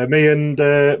 spot on. Me and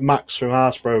Max from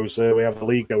Harsbros, we have a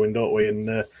league going, don't we? And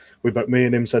me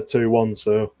and him said 2-1,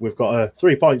 so we've got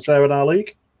 3 points there in our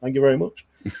league. Thank you very much.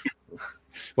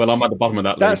 Well, I'm at the bottom of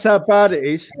that. That's how bad it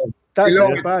is. That's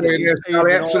how bad it is.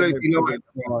 Absolutely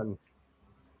not.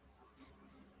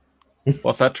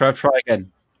 What's that, Trev? Try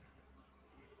again.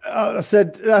 I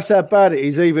said that's how bad it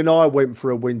is. Even I went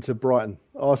for a win to Brighton.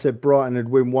 I said Brighton would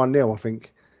win 1-0. I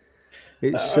think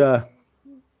it's but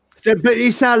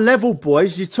it's our level,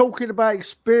 boys. You're talking about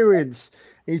experience,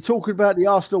 and you're talking about the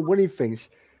Arsenal winning things.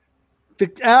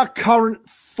 Our current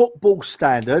football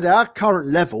standard, our current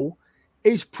level,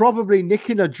 is probably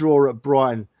nicking a draw at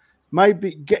Brighton,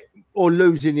 maybe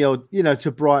losing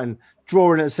to Brighton,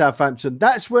 drawing at Southampton.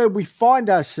 That's where we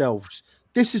find ourselves.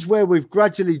 This is where we've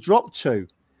gradually dropped to.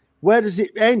 Where does it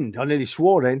end? I nearly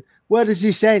swore then. Where does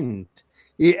this end?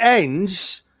 It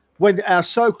ends when I'm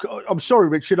sorry,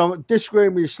 Richard, I'm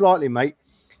disagreeing with you slightly, mate.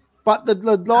 But the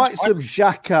likes of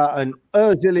Xhaka and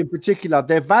Ozil in particular,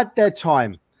 they've had their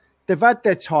time.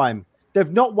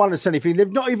 They've not won us anything.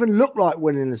 They've not even looked like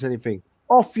winning us anything.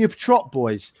 Off your trot,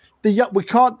 boys. We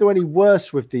can't do any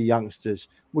worse with the youngsters.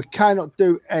 We cannot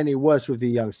do any worse with the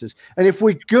youngsters. And if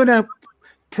we're going to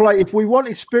if we want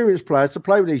experienced players to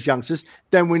play with these youngsters,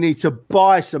 then we need to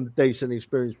buy some decent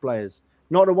experienced players,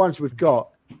 not the ones we've got.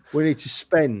 We need to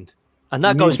spend. And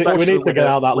that goes back we need to get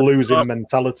out that losing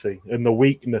mentality and the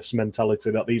weakness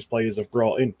mentality that these players have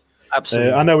brought in.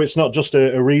 Absolutely. I know it's not just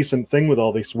a recent thing with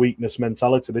all this weakness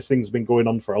mentality. This thing's been going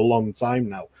on for a long time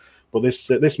now. But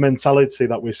this mentality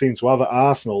that we seem to have at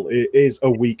Arsenal is a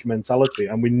weak mentality,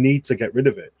 and we need to get rid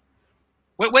of it.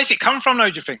 Where's it come from, though,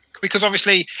 do you think? Because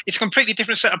obviously it's a completely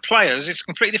different set of players. It's a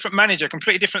completely different manager,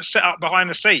 completely different setup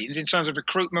behind the scenes in terms of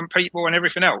recruitment, people and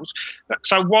everything else.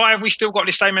 So why have we still got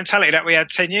the same mentality that we had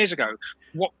 10 years ago?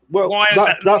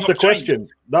 That's the question.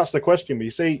 That's the question. But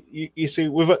you see,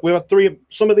 we've had three.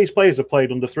 Some of these players have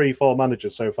played under 3-4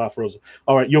 managers so far for us.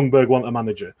 All right, Ljungberg want a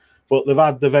manager, but they've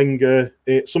had the Wenger.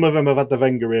 Some of them have had the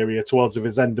Wenger era towards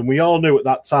his end, and we all knew at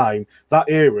that time, that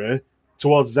era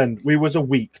towards his end, we was a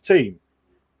weak team.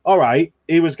 All right,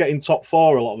 he was getting top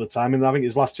 4 a lot of the time, and I think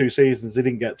his last 2 seasons he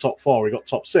didn't get top 4; he got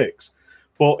top 6.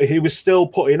 But he was still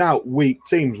putting out weak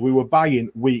teams. We were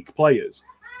buying weak players,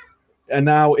 and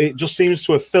now it just seems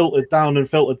to have filtered down and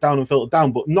filtered down and filtered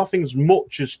down. But nothing's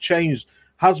much has changed.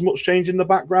 Has much changed in the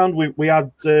background? We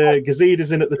had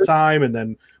Gazidis in at the time, and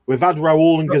then we've had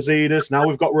Raul and Gazidis. Now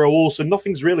we've got Raul, so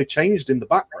nothing's really changed in the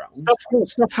background.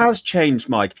 Stuff has changed,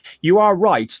 Mike. You are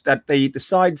right that the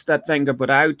sides that Wenger put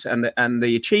out and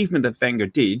the achievement that Wenger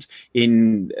did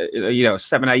in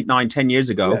 7, 8, 9, 10 years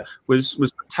ago was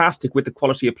fantastic with the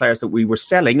quality of players that we were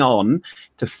selling on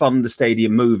to fund the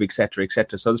stadium move, etc.,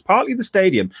 etc. So there's partly the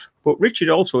stadium, but Richard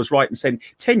also is right in saying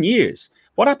 10 years.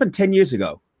 What happened 10 years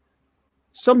ago?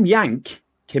 Some Yank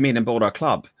came in and bought our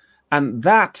club, and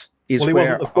that is he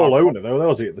wasn't the full owner, though,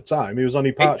 was he, at the time? He was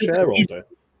only part shareholder.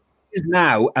 He is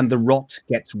now, and the rot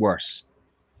gets worse.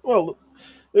 Well,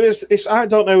 I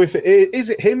don't know if it is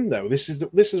it him, though. This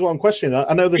is what I'm questioning.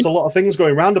 I know there's a lot of things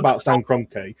going around about Stan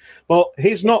Kroenke, but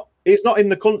he's not in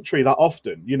the country that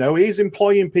often. He's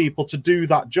employing people to do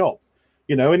that job.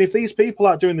 And if these people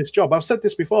are doing this job, I've said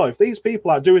this before, if these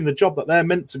people are doing the job that they're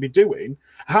meant to be doing,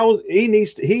 how he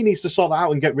needs to sort that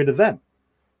out and get rid of them.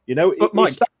 But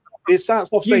Mike, it starts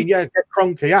off saying, get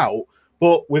Kroenke out,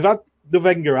 but we've had the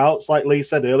Wenger outs, like Lee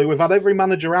said earlier, we've had every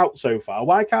manager out so far.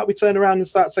 Why can't we turn around and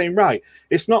start saying, right,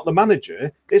 it's not the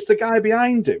manager, it's the guy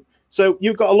behind him. So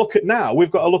you've got to look at now,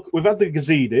 we've had the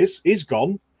Gazidis, he's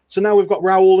gone, so now we've got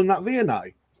Raul and that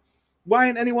Vianney. why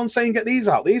ain't anyone saying get these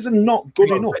out? These are not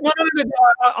good enough. No.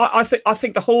 I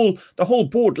think the whole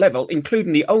board level,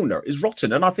 including the owner, is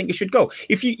rotten, and I think it should go.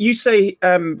 If you say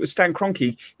Stan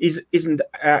Kroenke isn't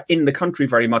in the country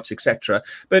very much, etc.,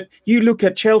 but you look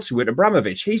at Chelsea with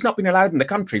Abramovich, he's not been allowed in the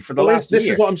country for the last year. This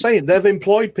is what I'm saying. They've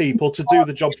employed people to do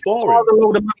the job for him. A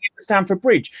load of money at Stamford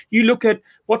Bridge. You look at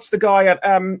what's the guy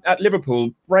at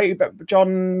Liverpool,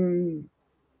 John.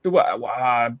 The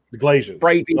Glazers.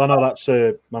 Brady. Oh no, that's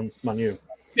Man U.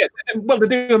 Yeah, well, they're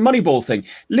doing a Moneyball thing.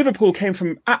 Liverpool came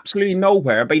from absolutely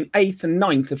nowhere, being 8th and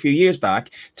 9th a few years back,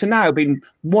 to now being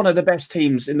one of the best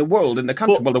teams in the world, in the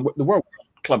country. The World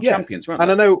Club champions, weren't they?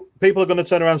 And I know people are going to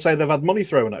turn around and say they've had money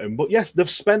thrown at them, but yes, they've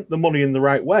spent the money in the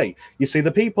right way. You see,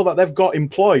 the people that they've got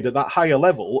employed at that higher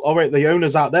level, or the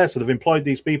owners out there, so they've employed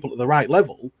these people at the right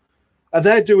level, are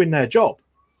they're doing their job.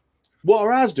 What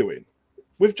are ours doing?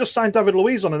 We've just signed David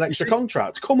Luiz on an extra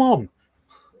contract. Come on.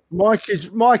 Mike is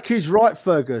right,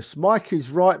 Fergus. Mike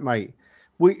is right, mate.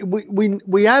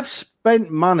 We have spent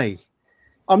money.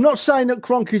 I'm not saying that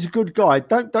Kroenke's a good guy.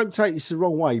 Don't take this the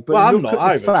wrong way. But look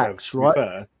at the facts,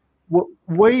 right?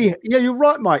 You're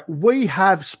right, mate. We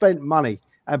have spent money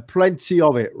and plenty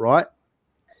of it, right?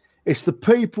 It's the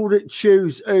people that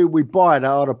choose who we buy that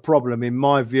are the problem, in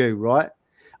my view, right?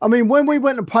 I mean, when we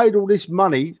went and paid all this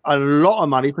money, a lot of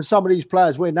money for some of these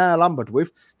players we're now lumbered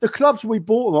with, the clubs we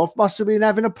bought them off must have been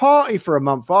having a party for a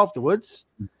month afterwards,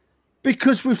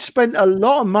 because we've spent a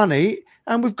lot of money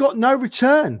and we've got no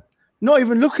return. Not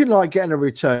even looking like getting a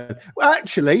return. Well,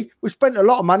 actually, we've spent a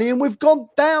lot of money and we've gone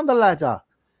down the ladder.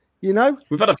 You know,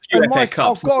 we've had a few FA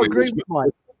Cups, I've got to agree with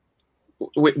Mike,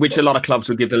 which a lot of clubs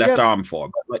would give the left arm for.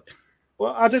 But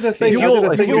well, I did a thing.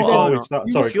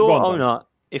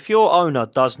 If your owner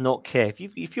does not care,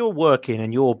 if you're working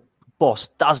and your boss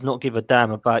does not give a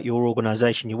damn about your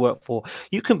organisation you work for,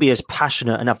 you can be as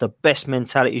passionate and have the best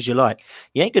mentality as you like.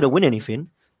 You ain't going to win anything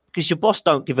because your boss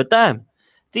don't give a damn.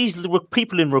 These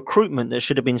people in recruitment that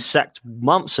should have been sacked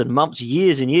months and months,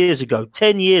 years and years ago,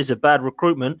 10 years of bad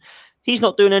recruitment, he's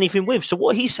not doing anything with. So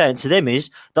what he's saying to them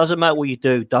is, doesn't matter what you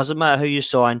do, doesn't matter who you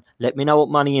sign, let me know what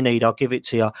money you need, I'll give it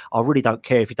to you. I really don't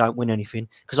care if you don't win anything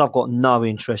because I've got no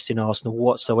interest in Arsenal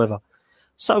whatsoever.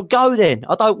 So go then.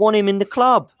 I don't want him in the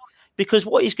club because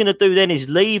what he's going to do then is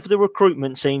leave the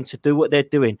recruitment team to do what they're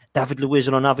doing. David Luiz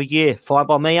on another year. Fine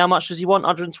by me. How much does he want?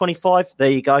 125? There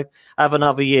you go. Have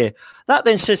another year. That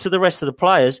then says to the rest of the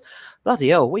players, bloody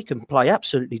hell, we can play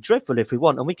absolutely dreadful if we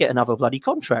want and we get another bloody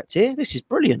contract here. This is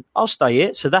brilliant. I'll stay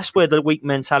here. So that's where the weak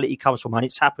mentality comes from. And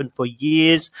it's happened for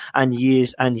years and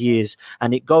years and years.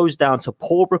 And it goes down to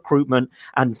poor recruitment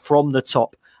and from the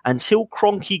top. Until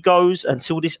Kroenke goes,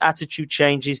 until this attitude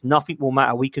changes, nothing will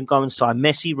matter. We can go and sign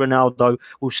Messi, Ronaldo,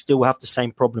 will still have the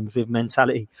same problems with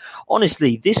mentality.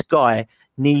 Honestly, this guy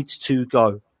needs to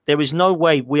go. There is no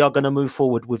way we are going to move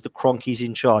forward with the Kroenkes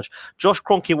in charge. Josh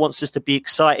Kroenke wants us to be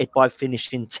excited by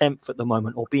finishing 10th at the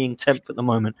moment or being 10th at the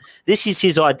moment. This is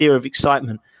his idea of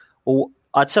excitement. Well,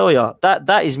 I tell you,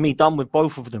 that is me done with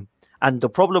both of them. And the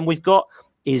problem we've got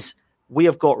is we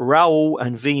have got Raul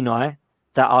and Vinay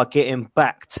that are getting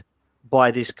backed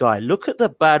by this guy. Look at the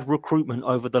bad recruitment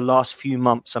over the last few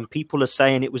months, and people are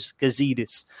saying it was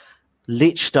Gazidis,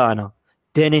 Lichtsteiner,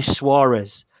 Denis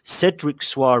Suarez, Cedric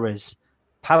Suarez,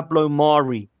 Pablo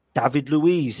Mari, David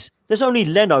Luiz. There's only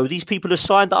Leno these people have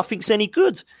signed that I think's any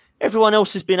good. Everyone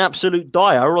else has been absolute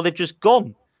dire or they've just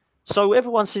gone. So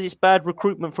everyone says it's bad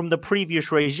recruitment from the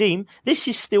previous regime. This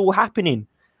is still happening,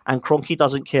 and Kroenke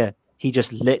doesn't care. He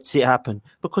just lets it happen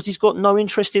because he's got no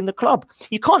interest in the club.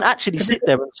 You can't actually sit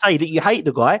there and say that you hate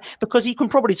the guy because he can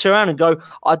probably turn around and go,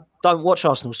 I don't watch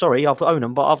Arsenal. Sorry, I've owned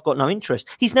them, but I've got no interest.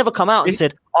 He's never come out and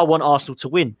said, I want Arsenal to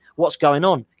win. What's going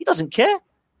on? He doesn't care,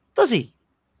 does he?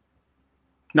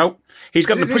 No. He's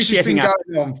got the appreciating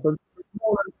going on for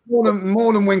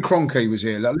more than when Kroenke was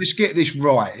here. Like, let's get this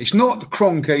right. It's not the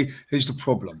Kroenke who's the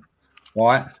problem,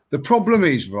 right? The problem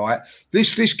is, right,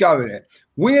 this go in it.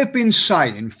 We have been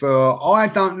saying for I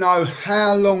don't know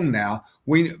how long now,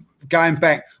 going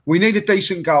back, we need a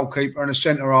decent goalkeeper and a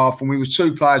centre half, and we were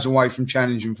 2 players away from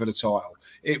challenging for the title.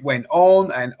 It went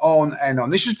on and on and on.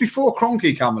 This was before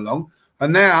Kroenke came along.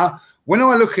 And now, when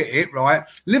I look at it, right,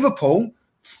 Liverpool,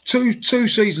 two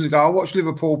seasons ago, I watched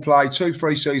Liverpool play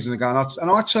 2-3 seasons ago, and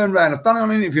I turned around, I've done it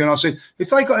on an interview, and I said, if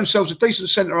they got themselves a decent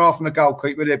centre half and a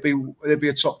goalkeeper, they'd be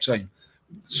a top team.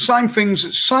 Same things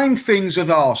as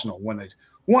Arsenal wanted.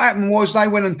 What happened was they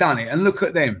went and done it, and look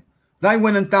at them. They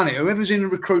went and done it. Whoever's in the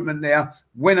recruitment there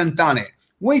went and done it.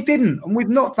 We didn't, and we've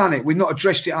not done it. We've not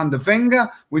addressed it under Wenger.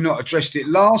 We've not addressed it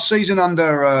last season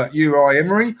under Uri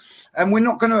Emery. And we're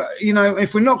not going to,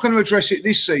 if we're not going to address it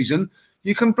this season,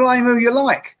 you can blame who you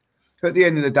like. at the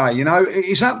end of the day. You know,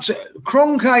 it's up to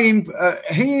Kroenke.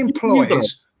 He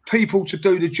employs people to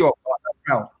do the job.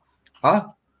 Huh?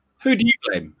 Who do you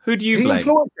blame? Who do you blame? He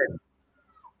employs them.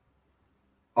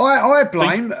 I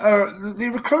blame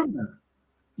the recruitment.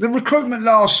 The recruitment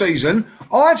last season,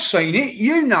 I've seen it.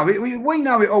 You know it. We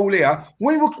know it all here.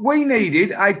 We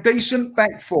needed a decent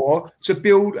back four to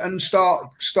build and start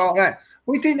that.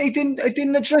 He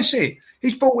didn't address it.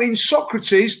 He's brought in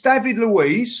Socrates, David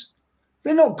Luiz.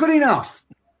 They're not good enough.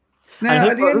 Now,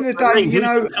 at the end of the day, you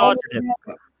know,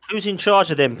 who's in charge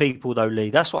of them people though,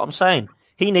 Lee? That's what I'm saying.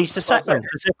 He needs to sack them.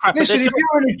 Listen, if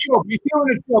you're in a job,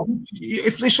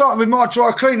 if it's like with my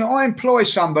dry cleaner, I employ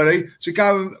somebody to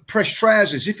go and press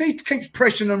trousers. If he keeps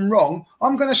pressing them wrong,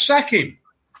 I'm going to sack him.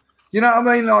 You know what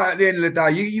I mean? Like at the end of the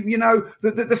day, you know,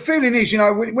 the feeling is, you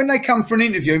know, when they come for an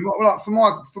interview, like for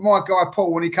my guy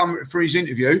Paul, when he come for his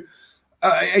interview,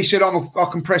 he said, I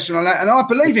can press on that. And I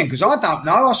believe him because I don't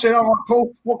know. I said, all right,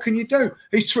 Paul, what can you do?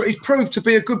 He's proved to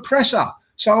be a good presser.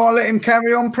 So I let him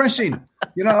carry on pressing.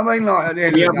 You know what I mean? Like at the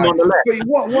end of the day.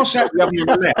 But what's that?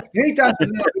 He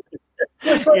doesn't know.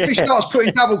 If he starts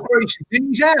putting double greases in,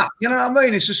 he's out. You know what I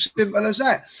mean? It's as simple as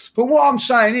that. But what I'm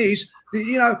saying is,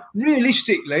 you know,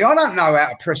 realistically, I don't know how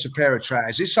to press a pair of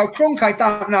trousers. So Kroenke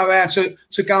don't know how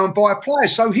to go and buy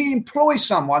players. So he employs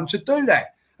someone to do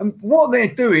that. And what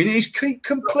they're doing is keep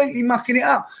completely mucking it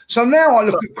up. So now I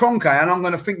look at Kroenke and I'm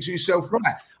going to think to myself,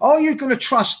 right, are you going to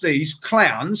trust these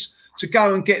clowns to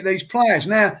go and get these players?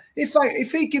 Now,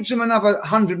 if he gives them another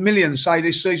 100 million, say,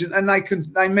 this season, and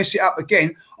they mess it up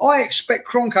again, I expect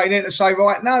Kroenke then to say,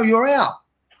 right, no, you're out.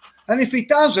 And if he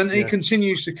doesn't, he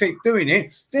continues to keep doing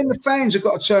it, then the fans have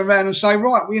got to turn around and say,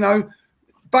 right, well, you know,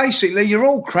 basically, you're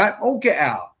all crap, all get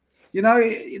out. You know,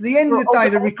 at the end of the day,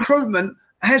 the recruitment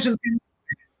hasn't been,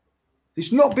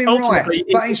 it's not been right.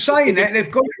 But in saying that,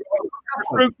 they've got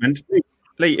recruitment.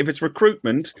 Lee, if it's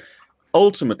recruitment,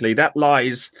 ultimately that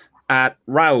lies at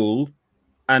Raul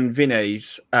and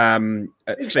Vinny's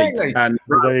exactly. feet. And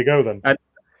well, there you go then.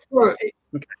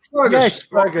 Fergus,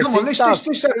 come on, let's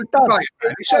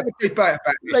have a debate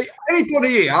about this. Anybody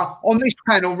here on this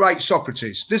panel rate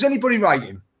Socrates? Does anybody rate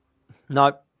him?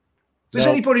 No. Does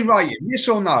anybody rate him? Yes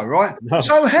or no, right? No.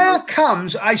 So how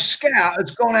comes a scout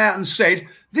has gone out and said,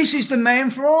 this is the man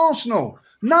for Arsenal?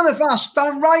 None of us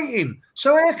don't rate him.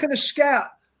 So how can a scout,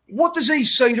 what does he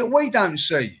see that we don't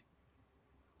see?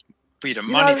 It's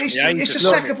a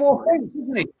sackable offence,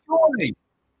 isn't it?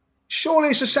 Surely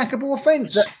it's a sackable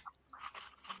offence.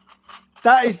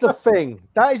 That is the thing.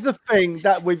 That is the thing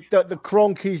that the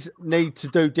Kroenkes need to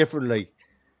do differently.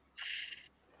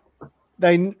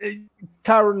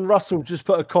 Karen Russell just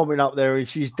put a comment up there, and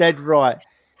she's dead right.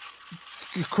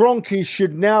 Kroenkes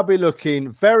should now be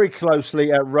looking very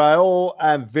closely at Raul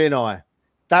and Vinay.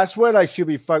 That's where they should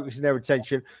be focusing their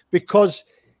attention, because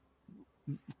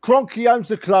Kroenke owns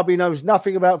the club. He knows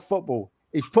nothing about football.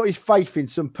 He's put his faith in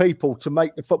some people to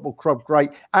make the football club great,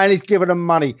 and he's given them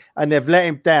money, and they've let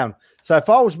him down. So if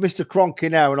I was Mr. Kroenke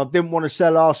now and I didn't want to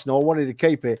sell Arsenal, I wanted to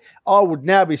keep it, I would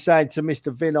now be saying to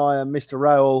Mr. Vinay and Mr.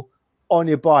 Raul, on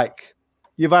your bike,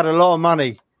 you've had a lot of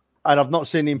money, and I've not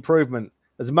seen the improvement.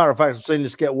 As a matter of fact, I've seen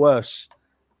this get worse.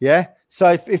 Yeah? So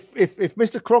if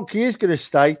Mr. Kroenke is going to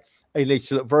stay, he needs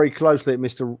to look very closely at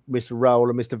Mr. Raul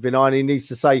and Mr. Vinay, and he needs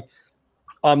to say,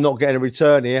 I'm not getting a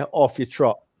return here, off your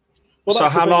trot. Well, so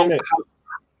how long?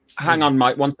 Hang on,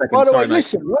 Mike. 1 second. By the way,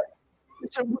 listen.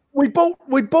 We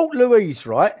bought Luiz,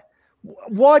 right?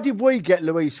 Why did we get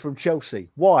Luiz from Chelsea?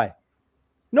 Why?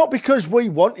 Not because we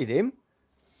wanted him,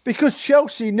 because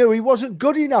Chelsea knew he wasn't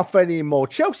good enough anymore.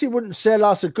 Chelsea wouldn't sell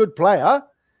us a good player.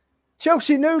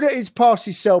 Chelsea knew that he's past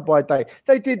his sell-by date.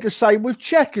 They did the same with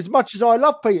Cech. As much as I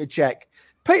love Peter Cech,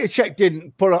 Peter Cech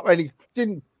didn't pull up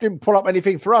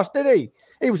anything for us, did he?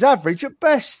 He was average at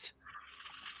best.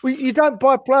 You don't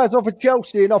buy players off of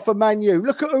Chelsea and off of Man U.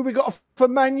 Look at who we got for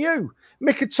Man U.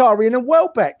 Mkhitaryan and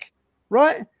Welbeck,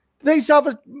 right? These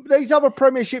other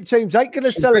Premiership teams ain't going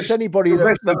to sell us anybody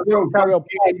that carry on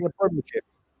playing in the Premiership.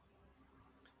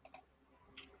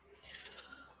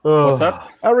 What's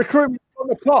that? Our recruitment's on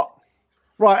the pot.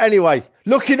 Right, anyway,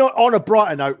 looking on a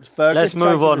brighter note, Fergus. Let's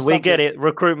move on. We get it.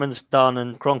 Recruitment's done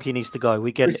and Kroenke needs to go.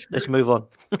 We get it. Let's move on.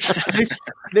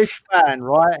 This man,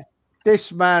 right?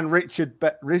 This man, Richard,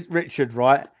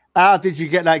 right? How did you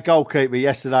get that goalkeeper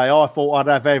yesterday? I thought I'd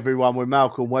have everyone with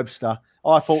Malcolm Webster.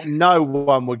 I thought no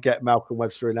one would get Malcolm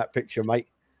Webster in that picture, mate.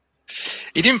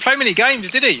 He didn't play many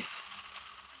games, did he?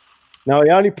 No,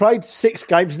 he only played 6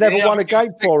 games, never won a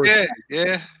game for us.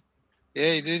 Yeah,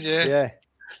 he did, yeah.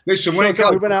 Listen, when it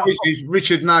comes to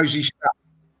Richard knows his stuff.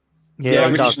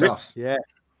 Yeah, stuff. Yeah.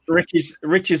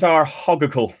 Rich is our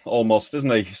hoggicle almost,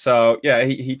 isn't he? So yeah,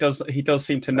 he does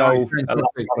seem to know a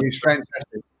lot. He's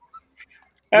fantastic.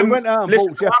 We went out and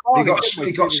bought Jeff Hardy.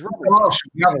 He got smashed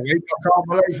the other week. I can't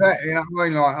believe that. You know what I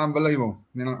mean? Like, unbelievable.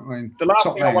 You know what I mean? The last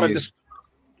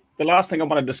thing I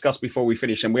want to discuss before we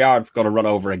finish, and we are going to run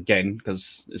over again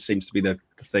because it seems to be the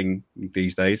thing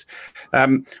these days.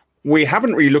 We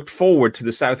haven't really looked forward to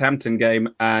the Southampton game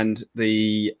and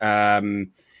the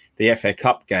FA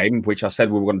Cup game, which I said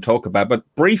we were going to talk about. But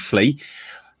briefly,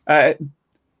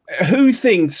 who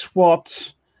thinks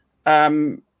what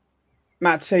Matteo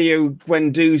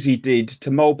Guendouzi did to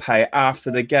Maupay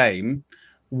after the game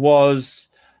was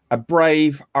a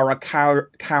brave or a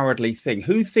cowardly thing?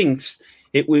 Who thinks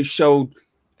it was showed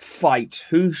fight?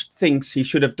 Who thinks he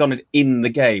should have done it in the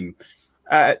game?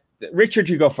 Richard,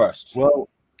 you go first. Well,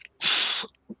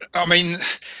 I mean,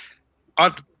 I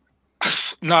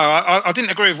didn't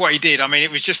agree with what he did. I mean,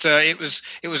 it was just it was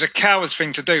a coward's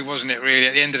thing to do, wasn't it? Really,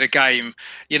 at the end of the game,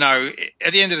 you know,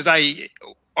 at the end of the day,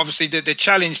 obviously the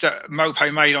challenge that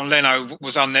Maupay made on Leno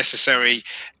was unnecessary.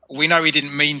 We know he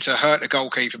didn't mean to hurt the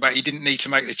goalkeeper, but he didn't need to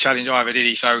make the challenge either, did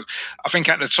he? So I think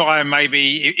at the time,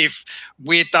 maybe if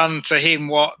we'd done to him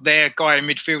what their guy in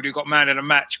midfield who got man of the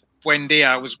match,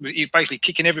 Buendia, was basically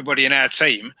kicking everybody in our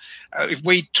team. If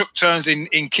we took turns in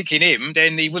kicking him,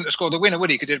 then he wouldn't have scored the winner, would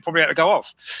he? Because he'd probably had to go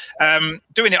off.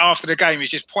 Doing it after the game is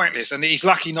just pointless. And he's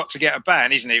lucky not to get a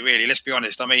ban, isn't he, really? Let's be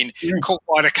honest. I mean, caught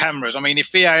by the cameras. I mean,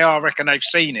 if VAR reckon they've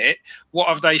seen it, what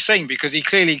have they seen? Because he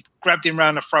clearly grabbed him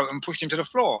round the throat and pushed him to the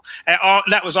floor.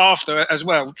 That was after as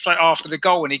well, straight after the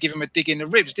goal, and he gave him a dig in the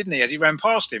ribs, didn't he, as he ran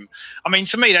past him? I mean,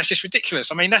 to me, that's just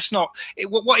ridiculous. I mean, that's not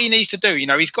what he needs to do. You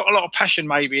know, he's got a lot of passion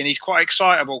maybe, and he's quite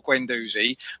excitable,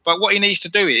 Guendouzi, but what he needs to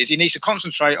do is he needs to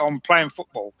concentrate on playing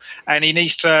football, and he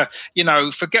needs to, you know,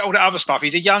 forget all the other stuff.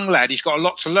 He's a young lad. He's got a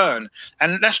lot to learn,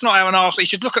 and that's not how an Arsenal. He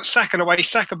should look at Saka, the way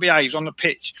Saka behaves on the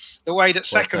pitch, the way that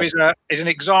Saka is an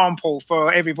example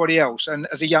for everybody else, and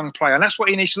as a young player, and that's what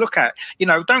he needs to look at. You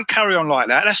know, don't carry on like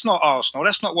that. That's not Arsenal.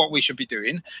 That's not what we should be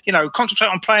doing. You know, concentrate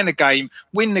on playing the game,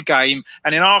 win the game,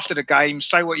 and then after the game,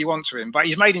 say what you want to him. But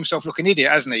he's made himself look an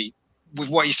idiot, hasn't he, with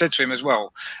what he said to him as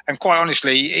well? And quite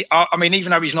honestly, I mean,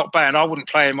 even though he's not banned, I wouldn't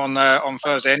play him on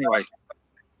Thursday anyway.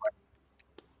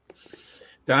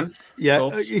 Dan? Yeah,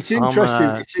 it's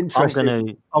interesting. It's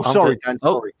interesting. Sorry, Dan.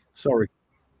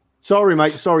 Sorry,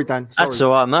 mate. Sorry, Dan. That's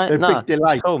all right, mate. There's a big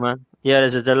delay. Cool, man. Yeah,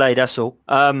 there's a delay. That's all.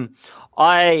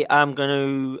 I am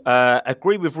going to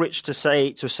agree with Rich to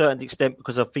say to a certain extent,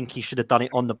 because I think he should have done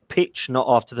it on the pitch, not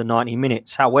after the 90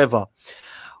 minutes. However,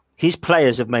 his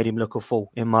players have made him look a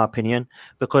fool, in my opinion,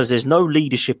 because there's no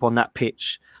leadership on that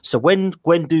pitch. So when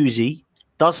Guendouzi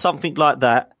does something like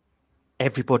that,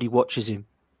 everybody watches him.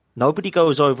 Nobody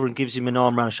goes over and gives him an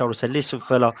arm around the shoulder and says, listen,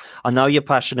 fella, I know you're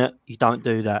passionate. You don't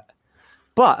do that.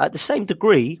 But at the same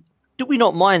degree, do we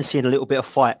not mind seeing a little bit of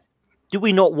fight? Do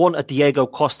we not want a Diego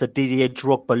Costa, Didier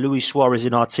Drogba, Luis Suarez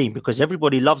in our team? Because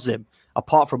everybody loves them,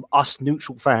 apart from us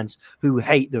neutral fans who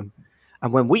hate them.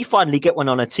 And when we finally get one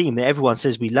on a team that everyone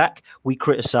says we lack, we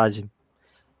criticise him.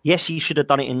 Yes, he should have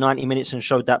done it in 90 minutes and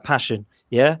showed that passion.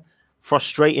 Yeah,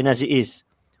 frustrating as it is.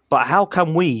 But how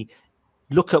can we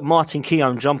look at Martin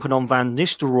Keown jumping on Van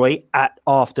Nistelrooy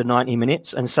after 90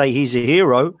 minutes and say he's a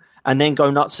hero and then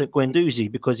go nuts at Guendouzi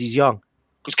because he's young?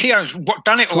 Because Keown's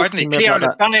done it all, hasn't he? Keown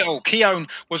had done it all. Keown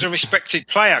was a respected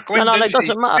player. No, it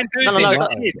doesn't matter.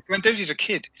 Guendouzi's a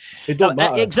kid. It doesn't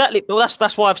matter. Exactly. Well,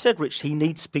 that's why I've said, Rich, he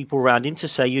needs people around him to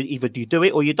say either you do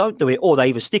it or you don't do it. Or they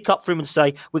either stick up for him and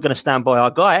say, we're going to stand by our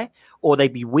guy, or they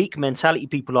be weak mentality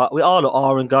people like we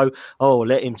are and go, oh,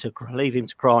 leave him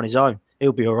to cry on his own.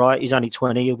 He'll be all right. He's only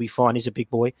 20. He'll be fine. He's a big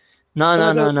boy. No.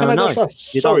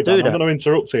 Sorry, Dan, I'm going to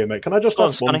interrupt here, mate. Can I just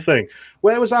ask one thing?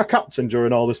 Where was our captain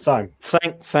during all this time?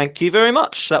 Thank you very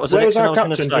much. That was the next thing I was going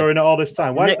to say. Where was our captain during all this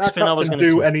time? Why didn't our captain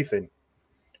do anything?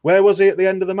 Where was he at the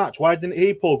end of the match? Why didn't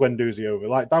he pull Guendouzi over,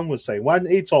 like Dan was saying? Why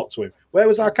didn't he talk to him? Where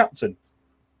was our captain?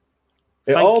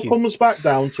 It all comes back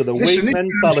down to the weak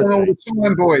mentality. All the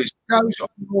time, boys. It goes on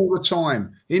all the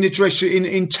time. In the dressing,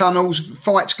 in tunnels,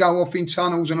 fights go off in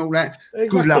tunnels and all that. Exactly.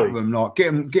 Good luck with them. Like,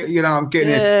 I'm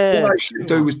getting it. What they should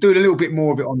do was do a little bit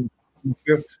more of it on the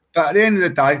field. But at the end of the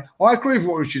day, I agree with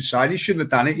what Richard said. He shouldn't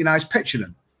have done it. You know, it's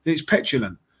petulant.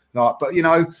 Like, but you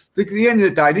know, at the end of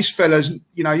the day, this fella's,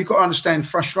 you know, you've got to understand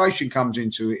frustration comes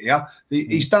into it here.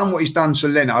 He's done what he's done to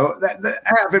Leno.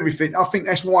 Out of everything, I think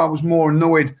that's why I was more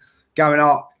annoyed going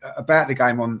up about the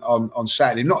game on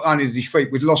Saturday. Not only the defeat,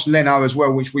 we'd lost Leno as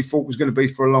well, which we thought was going to be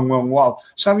for a long, long while.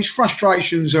 So his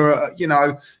frustrations are, you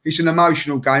know, it's an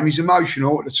emotional game. He's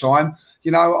emotional at the time.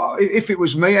 You know, if it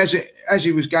was me as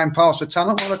he was going past the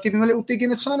tunnel, I'd give him a little dig in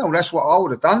the tunnel. That's what I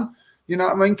would have done. You know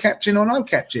what I mean? Captain or no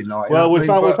captain? Like, well, we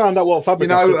found out what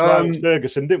Fabregas did to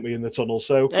Ferguson, didn't we, in the tunnel?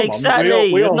 So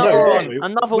exactly, we all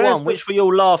another one which we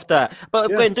all laughed at.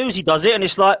 But Guendouzi does it, and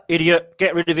it's like, idiot,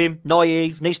 get rid of him,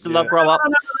 naive, needs to grow up.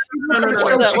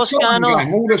 What's going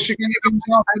on? All the shenanigans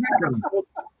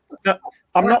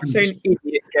I'm not saying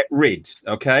idiot, get rid.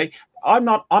 Okay, I'm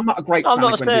not a great. I'm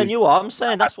not saying you are. I'm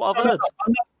saying that's what I've heard.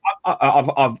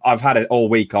 I've had it all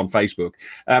week on Facebook,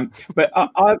 but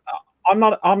I'm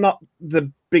not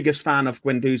the biggest fan of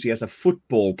Guendouzi as a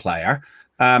football player,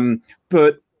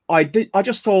 but I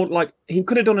just thought like he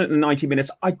could have done it in 90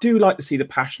 minutes. I do like to see the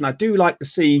passion. I do like to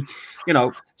see,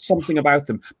 something about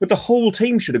them. But the whole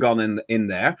team should have gone in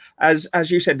there. As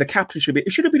you said, the captain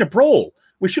it should have been a brawl.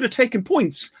 We should have taken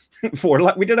points for it,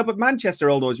 like we did up at Manchester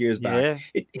all those years back. I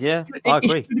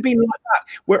agree. It should have been like that.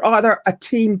 We're either a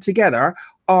team together.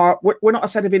 We're not a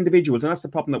set of individuals, and that's the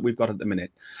problem that we've got at the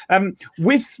minute.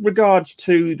 With regards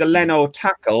to the Leno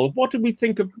tackle, what did we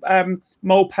think of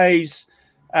Maupay's?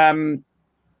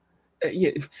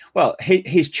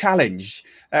 His challenge.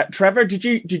 Trevor, did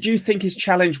you think his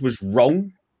challenge was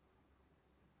wrong?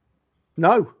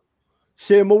 No,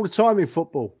 see him all the time in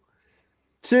football.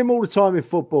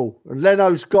 And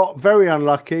Leno's got very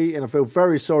unlucky, and I feel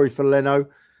very sorry for Leno.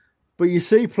 But you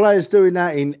see players doing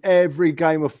that in every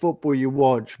game of football you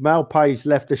watch. Maupay's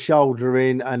left the shoulder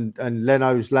in and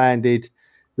Leno's landed,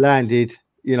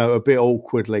 a bit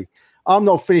awkwardly. I'm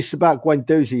not finished about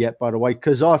Guendouzi yet, by the way,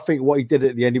 because I think what he did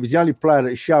at the end, he was the only player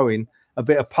that's showing a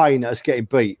bit of pain at us getting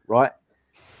beat, right?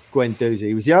 Guendouzi.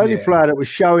 He was the only player that was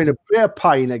showing a bit of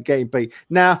pain at getting beat.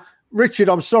 Now, Richard,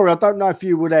 I'm sorry, I don't know if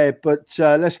you were there, but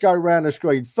let's go around the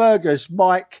screen. Fergus,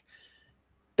 Mike,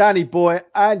 Danny Boy,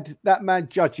 and that man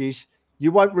Judges.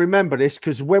 You won't remember this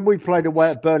because when we played away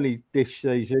at Burnley this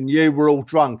season, you were all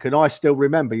drunk, and I still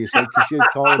remember, you see, because you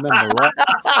can't remember,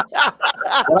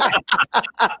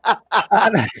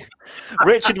 right?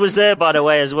 Richard was there, by the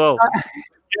way, as well.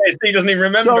 Yes, he doesn't even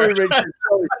remember. Sorry, Richard.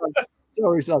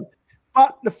 Sorry, son.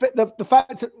 But the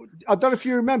fact, I don't know if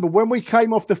you remember, when we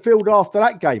came off the field after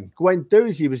that game,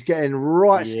 Guendouzi was getting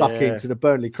stuck into the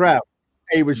Burnley crowd.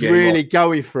 He was really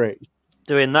going for it.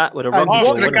 Doing that with a rugby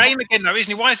ball. The game again, though, isn't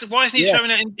he? Why isn't he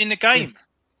showing it in the game?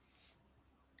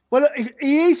 Well,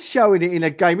 he is showing it in a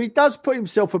game. He does put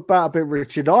himself about a bit,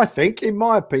 Richard, I think, in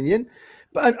my opinion.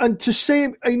 But and to see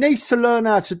him, he needs to learn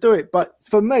how to do it. But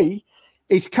for me,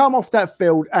 he's come off that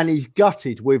field and he's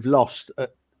gutted we've lost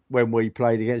when we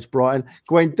played against Brighton.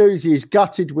 Guendouzi is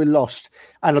gutted we lost.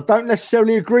 And I don't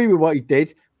necessarily agree with what he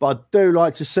did, but I do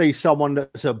like to see someone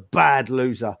that's a bad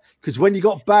loser. Because when you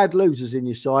got bad losers in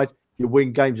your side, you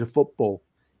win games of football.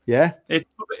 Yeah?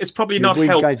 It's probably not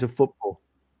helped. Games of football.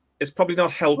 It's probably not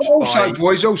helped. Also,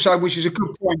 boys, which is a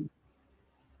good point.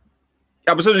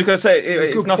 I was only going to say,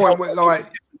 it's not point.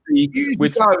 Years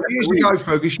ago,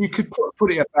 Fergus, you could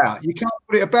put it about. You can't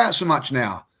put it about so much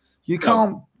now. You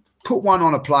can't put one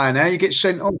on a player now. You get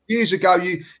sent off. Years ago,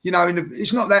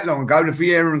 it's not that long ago, the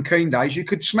Vieira and Keane days, you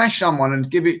could smash someone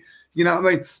and give it, you know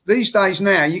what I mean? These days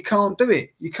now, you can't do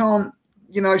it. You can't,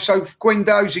 so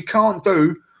Guendouzi can't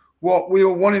do what we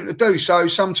all want him to do. So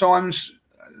sometimes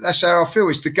that's how I feel.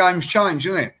 It's the game's changed,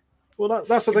 isn't it? Well,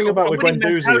 that's the thing about with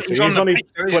Guendouzi. He's only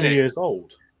 20 years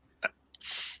old.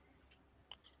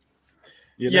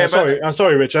 I'm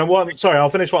sorry, Rich. I'll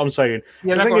finish what I'm saying.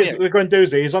 The thing is, with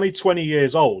Guendouzi, he's only 20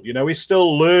 years old. He's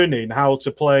still learning how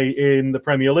to play in the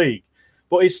Premier League.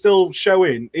 But he's still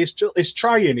showing, he's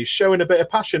trying, he's showing a bit of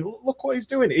passion. Look what he's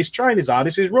doing. He's trying his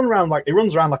hardest. He runs around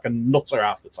like a nutter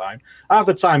half the time. Half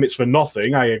the time it's for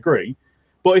nothing, I agree.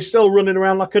 But he's still running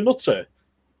around like a nutter.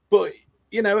 But,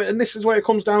 and this is where it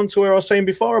comes down to where I was saying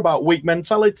before about weak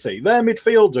mentality. Their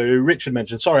midfielder, who Richard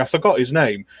mentioned, sorry, I forgot his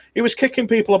name. He was kicking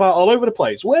people about all over the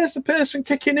place. Where's the person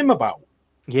kicking him about?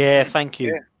 Yeah, thank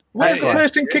you. Yeah. Where's the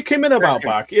person kicking him in about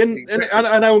back? And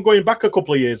I know I'm going back a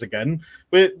couple of years again,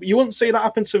 but you wouldn't see that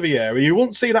happen to Vieira. You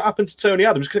wouldn't see that happen to Tony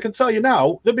Adams, because I can tell you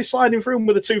now, they'll be sliding through him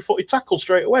with a 2-footed tackle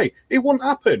straight away. It wouldn't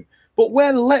happen. But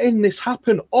we're letting this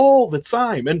happen all the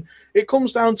time. And it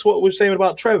comes down to what we were saying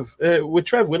about with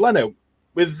Leno,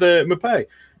 with Maupay.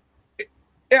 It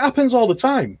happens all the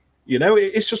time.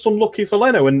 It's just unlucky for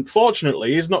Leno. And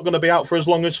fortunately, he's not going to be out for as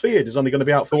long as feared. He's only going to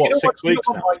be out for, 6 weeks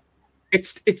now?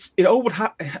 It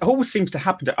always seems to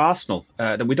happen to Arsenal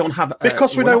that we don't have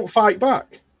because we don't fight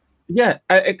back. Yeah,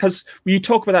 because when you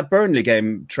talk about that Burnley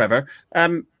game, Trevor,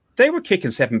 they were kicking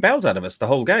 7 bells out of us the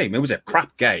whole game. It was a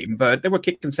crap game, but they were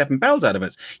kicking 7 bells out of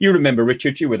us. You remember,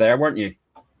 Richard? You were there, weren't you?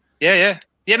 Yeah.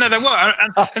 Yeah, no, they were.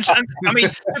 And I mean,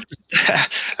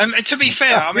 and to be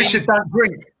fair, I mean, Richard don't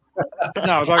drink.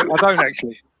 No, I don't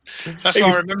actually. That's why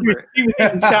I remember it.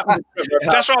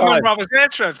 That's why I remember I was there,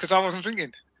 Trev, because I wasn't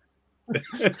drinking.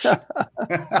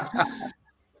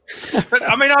 But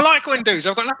I mean, I like Guendouzi.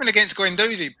 I've got nothing against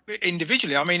Guendouzi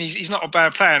individually. I mean, he's not a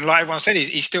bad player, and like everyone said,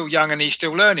 he's still young and he's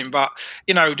still learning. But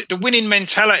you know, the winning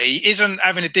mentality isn't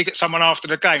having a dig at someone after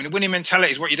the game. The winning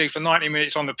mentality is what you do for 90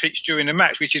 minutes on the pitch during the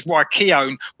match, which is why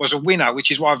Keown was a winner,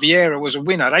 which is why Vieira was a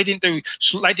winner. They didn't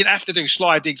have to do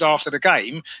sly digs after the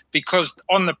game because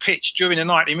on the pitch during the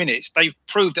 90 minutes they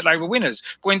proved that they were winners.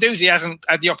 Guendouzi hasn't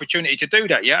had the opportunity to do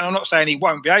that yet, and I'm not saying he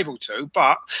won't be able to,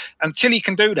 but until he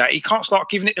can do that, he can't start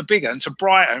giving it the big un to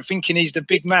Brighton, thinking he's the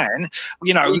big man.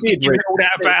 You know, giving all that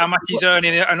about how much he's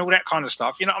earning and all that kind of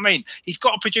stuff. You know what I mean? He's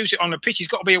got to produce it on the pitch. He's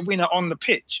got to be a winner on the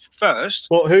pitch first.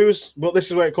 But this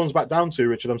is where it comes back down to,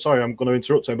 Richard. I'm sorry, I'm going to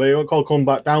interrupt him, but it will come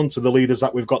back down to the leaders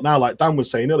that we've got now. Like Dan was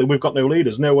saying earlier, we've got no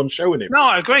leaders. No one's showing him. No,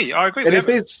 I agree. And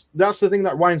that's the thing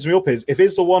that winds me up is if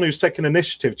he's the one who's taking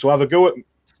initiative to have a go at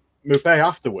Mbappé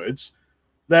afterwards,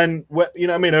 then, you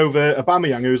know what I mean, over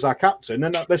Aubameyang, who's our captain,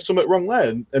 then there's something wrong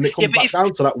there. And it comes back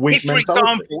down to that weak mentality. For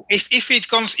example, if he'd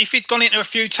gone into a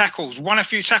few tackles in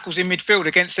midfield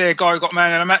against their guy who got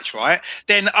man of the match, right,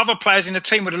 then other players in the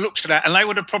team would have looked at that and they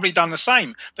would have probably done the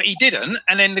same. But he didn't.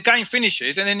 And then the game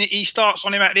finishes and then he starts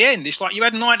on him at the end. It's like you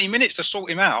had 90 minutes to sort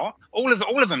him out. All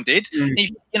of them did.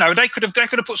 You know, they could have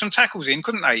put some tackles in,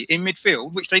 couldn't they, in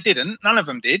midfield, which they didn't. None of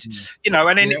them did. You know,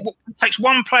 and then it takes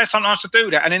one player sometimes to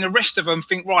do that. And then the rest of them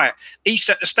think, right, he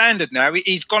set the standard now.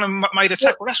 He's gone and made a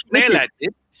tackle. That's what their lad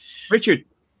did. Richard,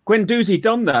 Guendouzi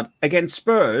done that against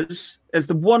Spurs. It's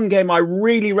the one game I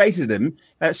really rated him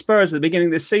at Spurs at the beginning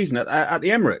of this season at the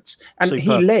Emirates. And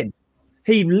Superb.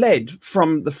 he led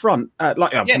from the front, from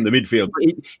the midfield.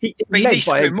 He needs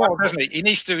to do more, doesn't he? He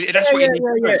needs to do. That's what he needs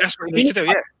to do. That's what he needs to do,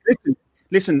 yeah.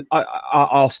 Listen,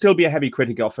 I'll still be a heavy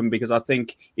critic of him because I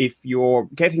think if you're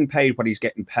getting paid what he's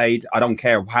getting paid, I don't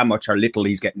care how much or little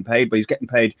he's getting paid, but he's getting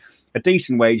paid a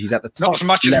decent wage. He's at the top. Not as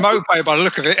much as Mopé by the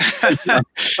look of it.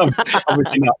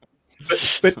 Obviously not.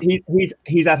 But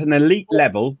he's at an elite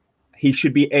level. He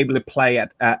should be able to play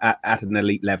at an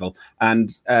elite level.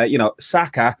 And,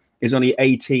 Saka is only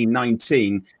 18,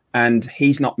 19, and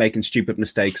he's not making stupid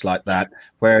mistakes like that,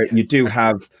 where you do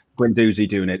have Guendouzi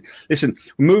doing it. Listen,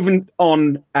 moving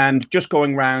on and just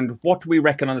going round, what do we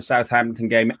reckon on the Southampton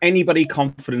game? Anybody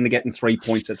confident in getting 3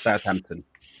 points at Southampton?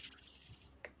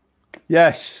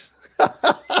 Yes.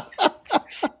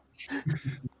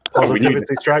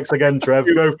 Positivity strikes again, Trev.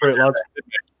 Go for it, lads.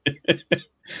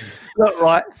 Look,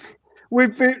 right.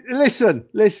 We've been listen.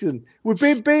 We've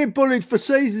been being bullied for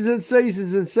seasons and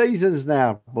seasons and seasons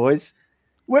now, boys.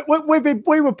 We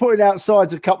were putting out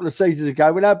sides a couple of seasons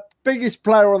ago when our biggest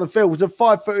player on the field was a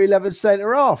 5'11"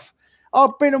 centre half.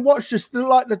 I've been and watched just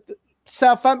like the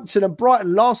Southampton and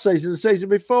Brighton last season, the season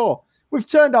before. We've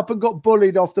turned up and got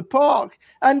bullied off the park.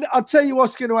 And I'll tell you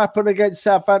what's going to happen against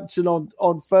Southampton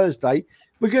on Thursday.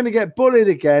 We're going to get bullied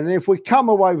again. And if we come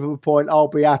away with a point, I'll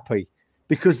be happy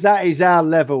because that is our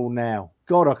level now.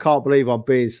 God, I can't believe I'm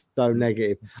being so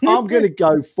negative. I'm going to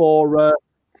go for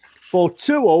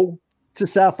 2-2 to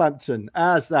Southampton.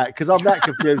 How's that? Because I'm that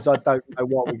confused. I don't know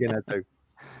what we're going to do.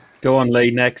 Go on,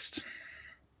 Lee. Next.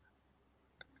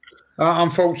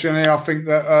 Unfortunately, I think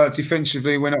that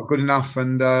defensively we're not good enough,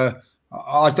 and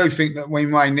I do think that we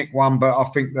may nick one, but I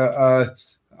think that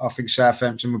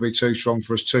Southampton will be too strong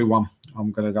for us. 2-1.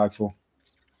 I'm going to go for.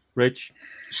 Rich.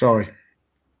 Sorry.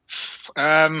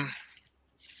 I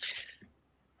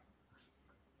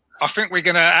think we're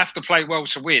going to have to play well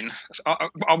to win.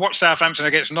 I watched Southampton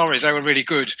against Norwich. They were really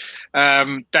good.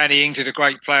 Danny Ings is a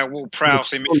great player.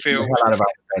 Ward-Prowse in midfield.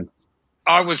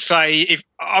 I would say if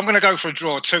I'm going to go for a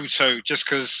draw 2-2 just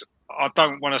because I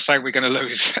don't want to say we're going to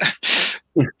lose.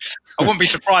 I wouldn't be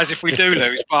surprised if we do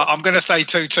lose, but I'm going to say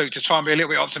 2-2 to try and be a little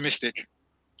bit optimistic.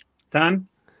 Dan?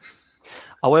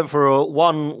 I went for a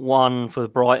 1-1 for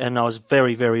Brighton. I was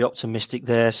very, very optimistic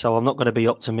there, so I'm not going to be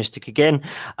optimistic again.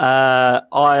 I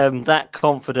am that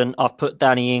confident. I've put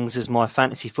Danny Ings as my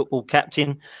fantasy football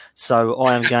captain, so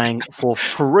I am going for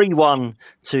 3-1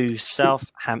 to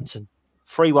Southampton.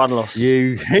 3-1 loss.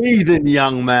 You heathen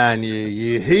young man,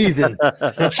 you heathen. So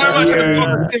much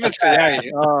positivity, eh?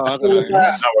 Oh, I don't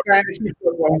know.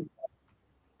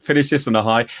 Finish this on a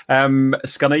high.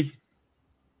 Scunny?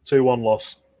 2-1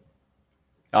 loss.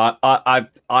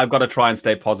 I've got to try and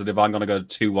stay positive. I'm going to go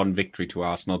 2-1 victory to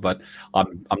Arsenal, but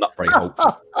I'm not very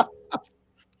hopeful.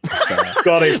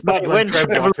 God, it's bad when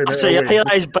Trev laughs.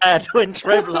 That is bad. When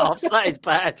Trev laughs, that is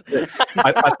bad.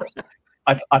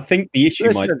 I think the issue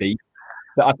might be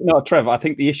No, Trevor, I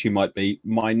think the issue might be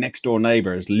my next door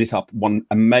neighbour has lit up one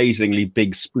amazingly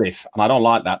big spliff, and I don't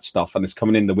like that stuff, and it's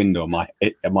coming in the window in my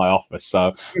office,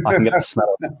 so I can get the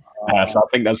smell of it. So I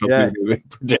think that's what we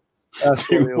predict. That's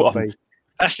what it'll be.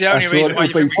 That's the only reason why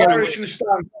you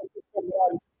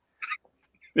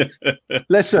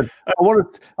Listen, I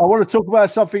want to talk about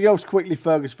something else quickly,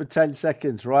 Fergus, for 10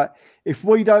 seconds, right? If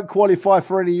we don't qualify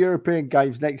for any European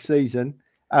games next season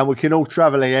and we can all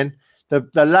travel in,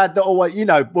 the lad that always,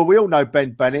 we all know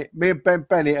Ben Bennett. Me and Ben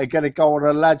Bennett are going to go on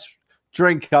a lads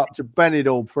drink up to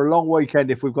Benidorm for a long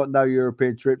weekend if we've got no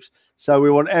European trips. So we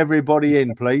want everybody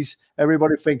in, please.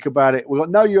 Everybody think about it. We've got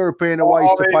no European aways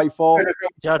to pay for.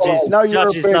 Judges loves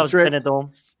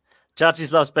Benidorm.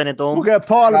 Judges loves Benidorm. We'll get a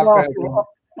pile of Arsenal.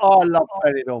 I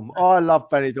love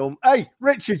Benidorm. Hey,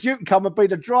 Richard, you can come and be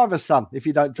the driver's son if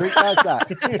you don't drink. How's that?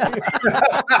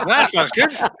 That sounds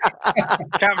good.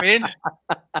 Count me in.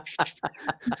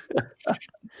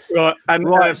 Right, and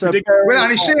we'll only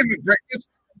see him at breakfast.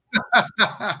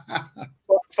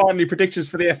 Finally, predictions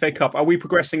for the FA Cup. Are we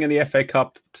progressing in the FA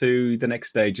Cup to the next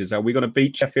stages? Are we going to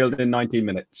beat Sheffield in 19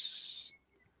 minutes?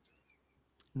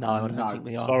 No, I don't think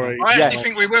we are. Sorry. I actually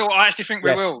think we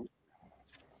will.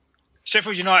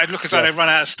 Sheffield United look as though they've run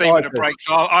out of steam at the break,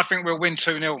 so I think we'll win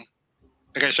 2-0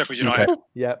 against Sheffield United. Okay.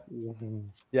 Yep.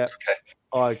 Okay.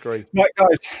 I agree. Right,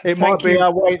 guys. It might be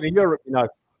our way to Europe,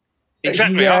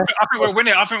 Exactly. Yeah. I think we'll win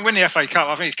it. I think we'll win the FA Cup.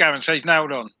 I think it's guaranteed.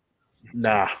 Nailed on.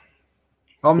 Nah.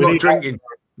 I'm not drinking.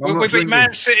 We beat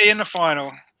Man City in the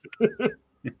final.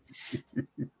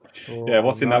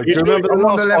 What's in that? Do you remember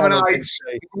the lemonades?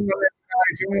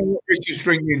 Richard's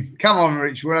drinking. Come on,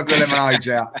 Rich. We'll have the lemonades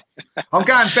out. I'm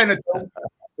going Benidorm.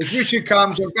 If Richard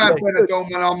comes, I'm going Benidorm,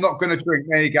 and I'm not going to drink.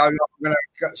 There you go. I'm going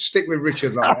to stick with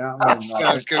Richard like that.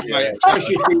 Sounds good, mate.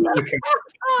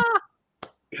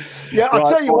 Yeah, I'll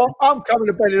tell you what. I'm coming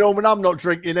to Benidorm, and I'm not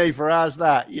drinking either. How's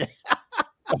that? Yeah.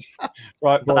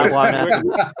 Right, but that won't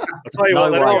happen. I'll tell you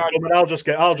what, then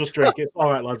I'll just drink it. All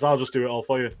right, lads, I'll just do it all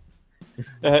for you.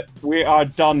 We are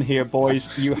done here,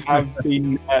 boys. You have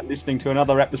been listening to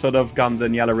another episode of Guns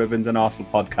and Yellow Ribbons, an Arsenal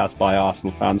podcast by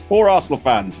Arsenal fans for Arsenal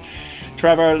fans.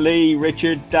 Trevor, Lee,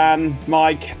 Richard, Dan,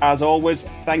 Mike, as always,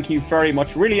 thank you very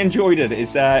much. Really enjoyed it.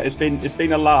 It's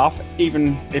been a laugh,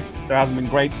 even if there hasn't been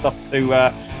great stuff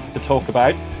to talk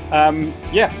about.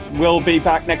 We'll be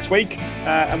back next week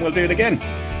and we'll do it again.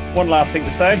 One last thing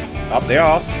to say: up the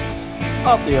arse.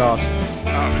 Up the arse.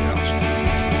 Up the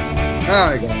arse.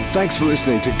 There we go. Thanks for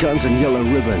listening to Guns and Yellow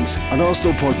Ribbons, an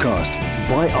Arsenal podcast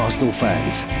by Arsenal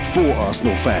fans for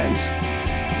Arsenal fans.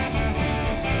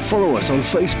 Follow us on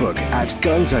Facebook at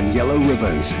Guns and Yellow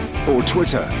Ribbons or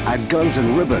Twitter at Guns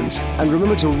and Ribbons, and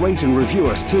remember to rate and review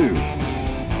us too.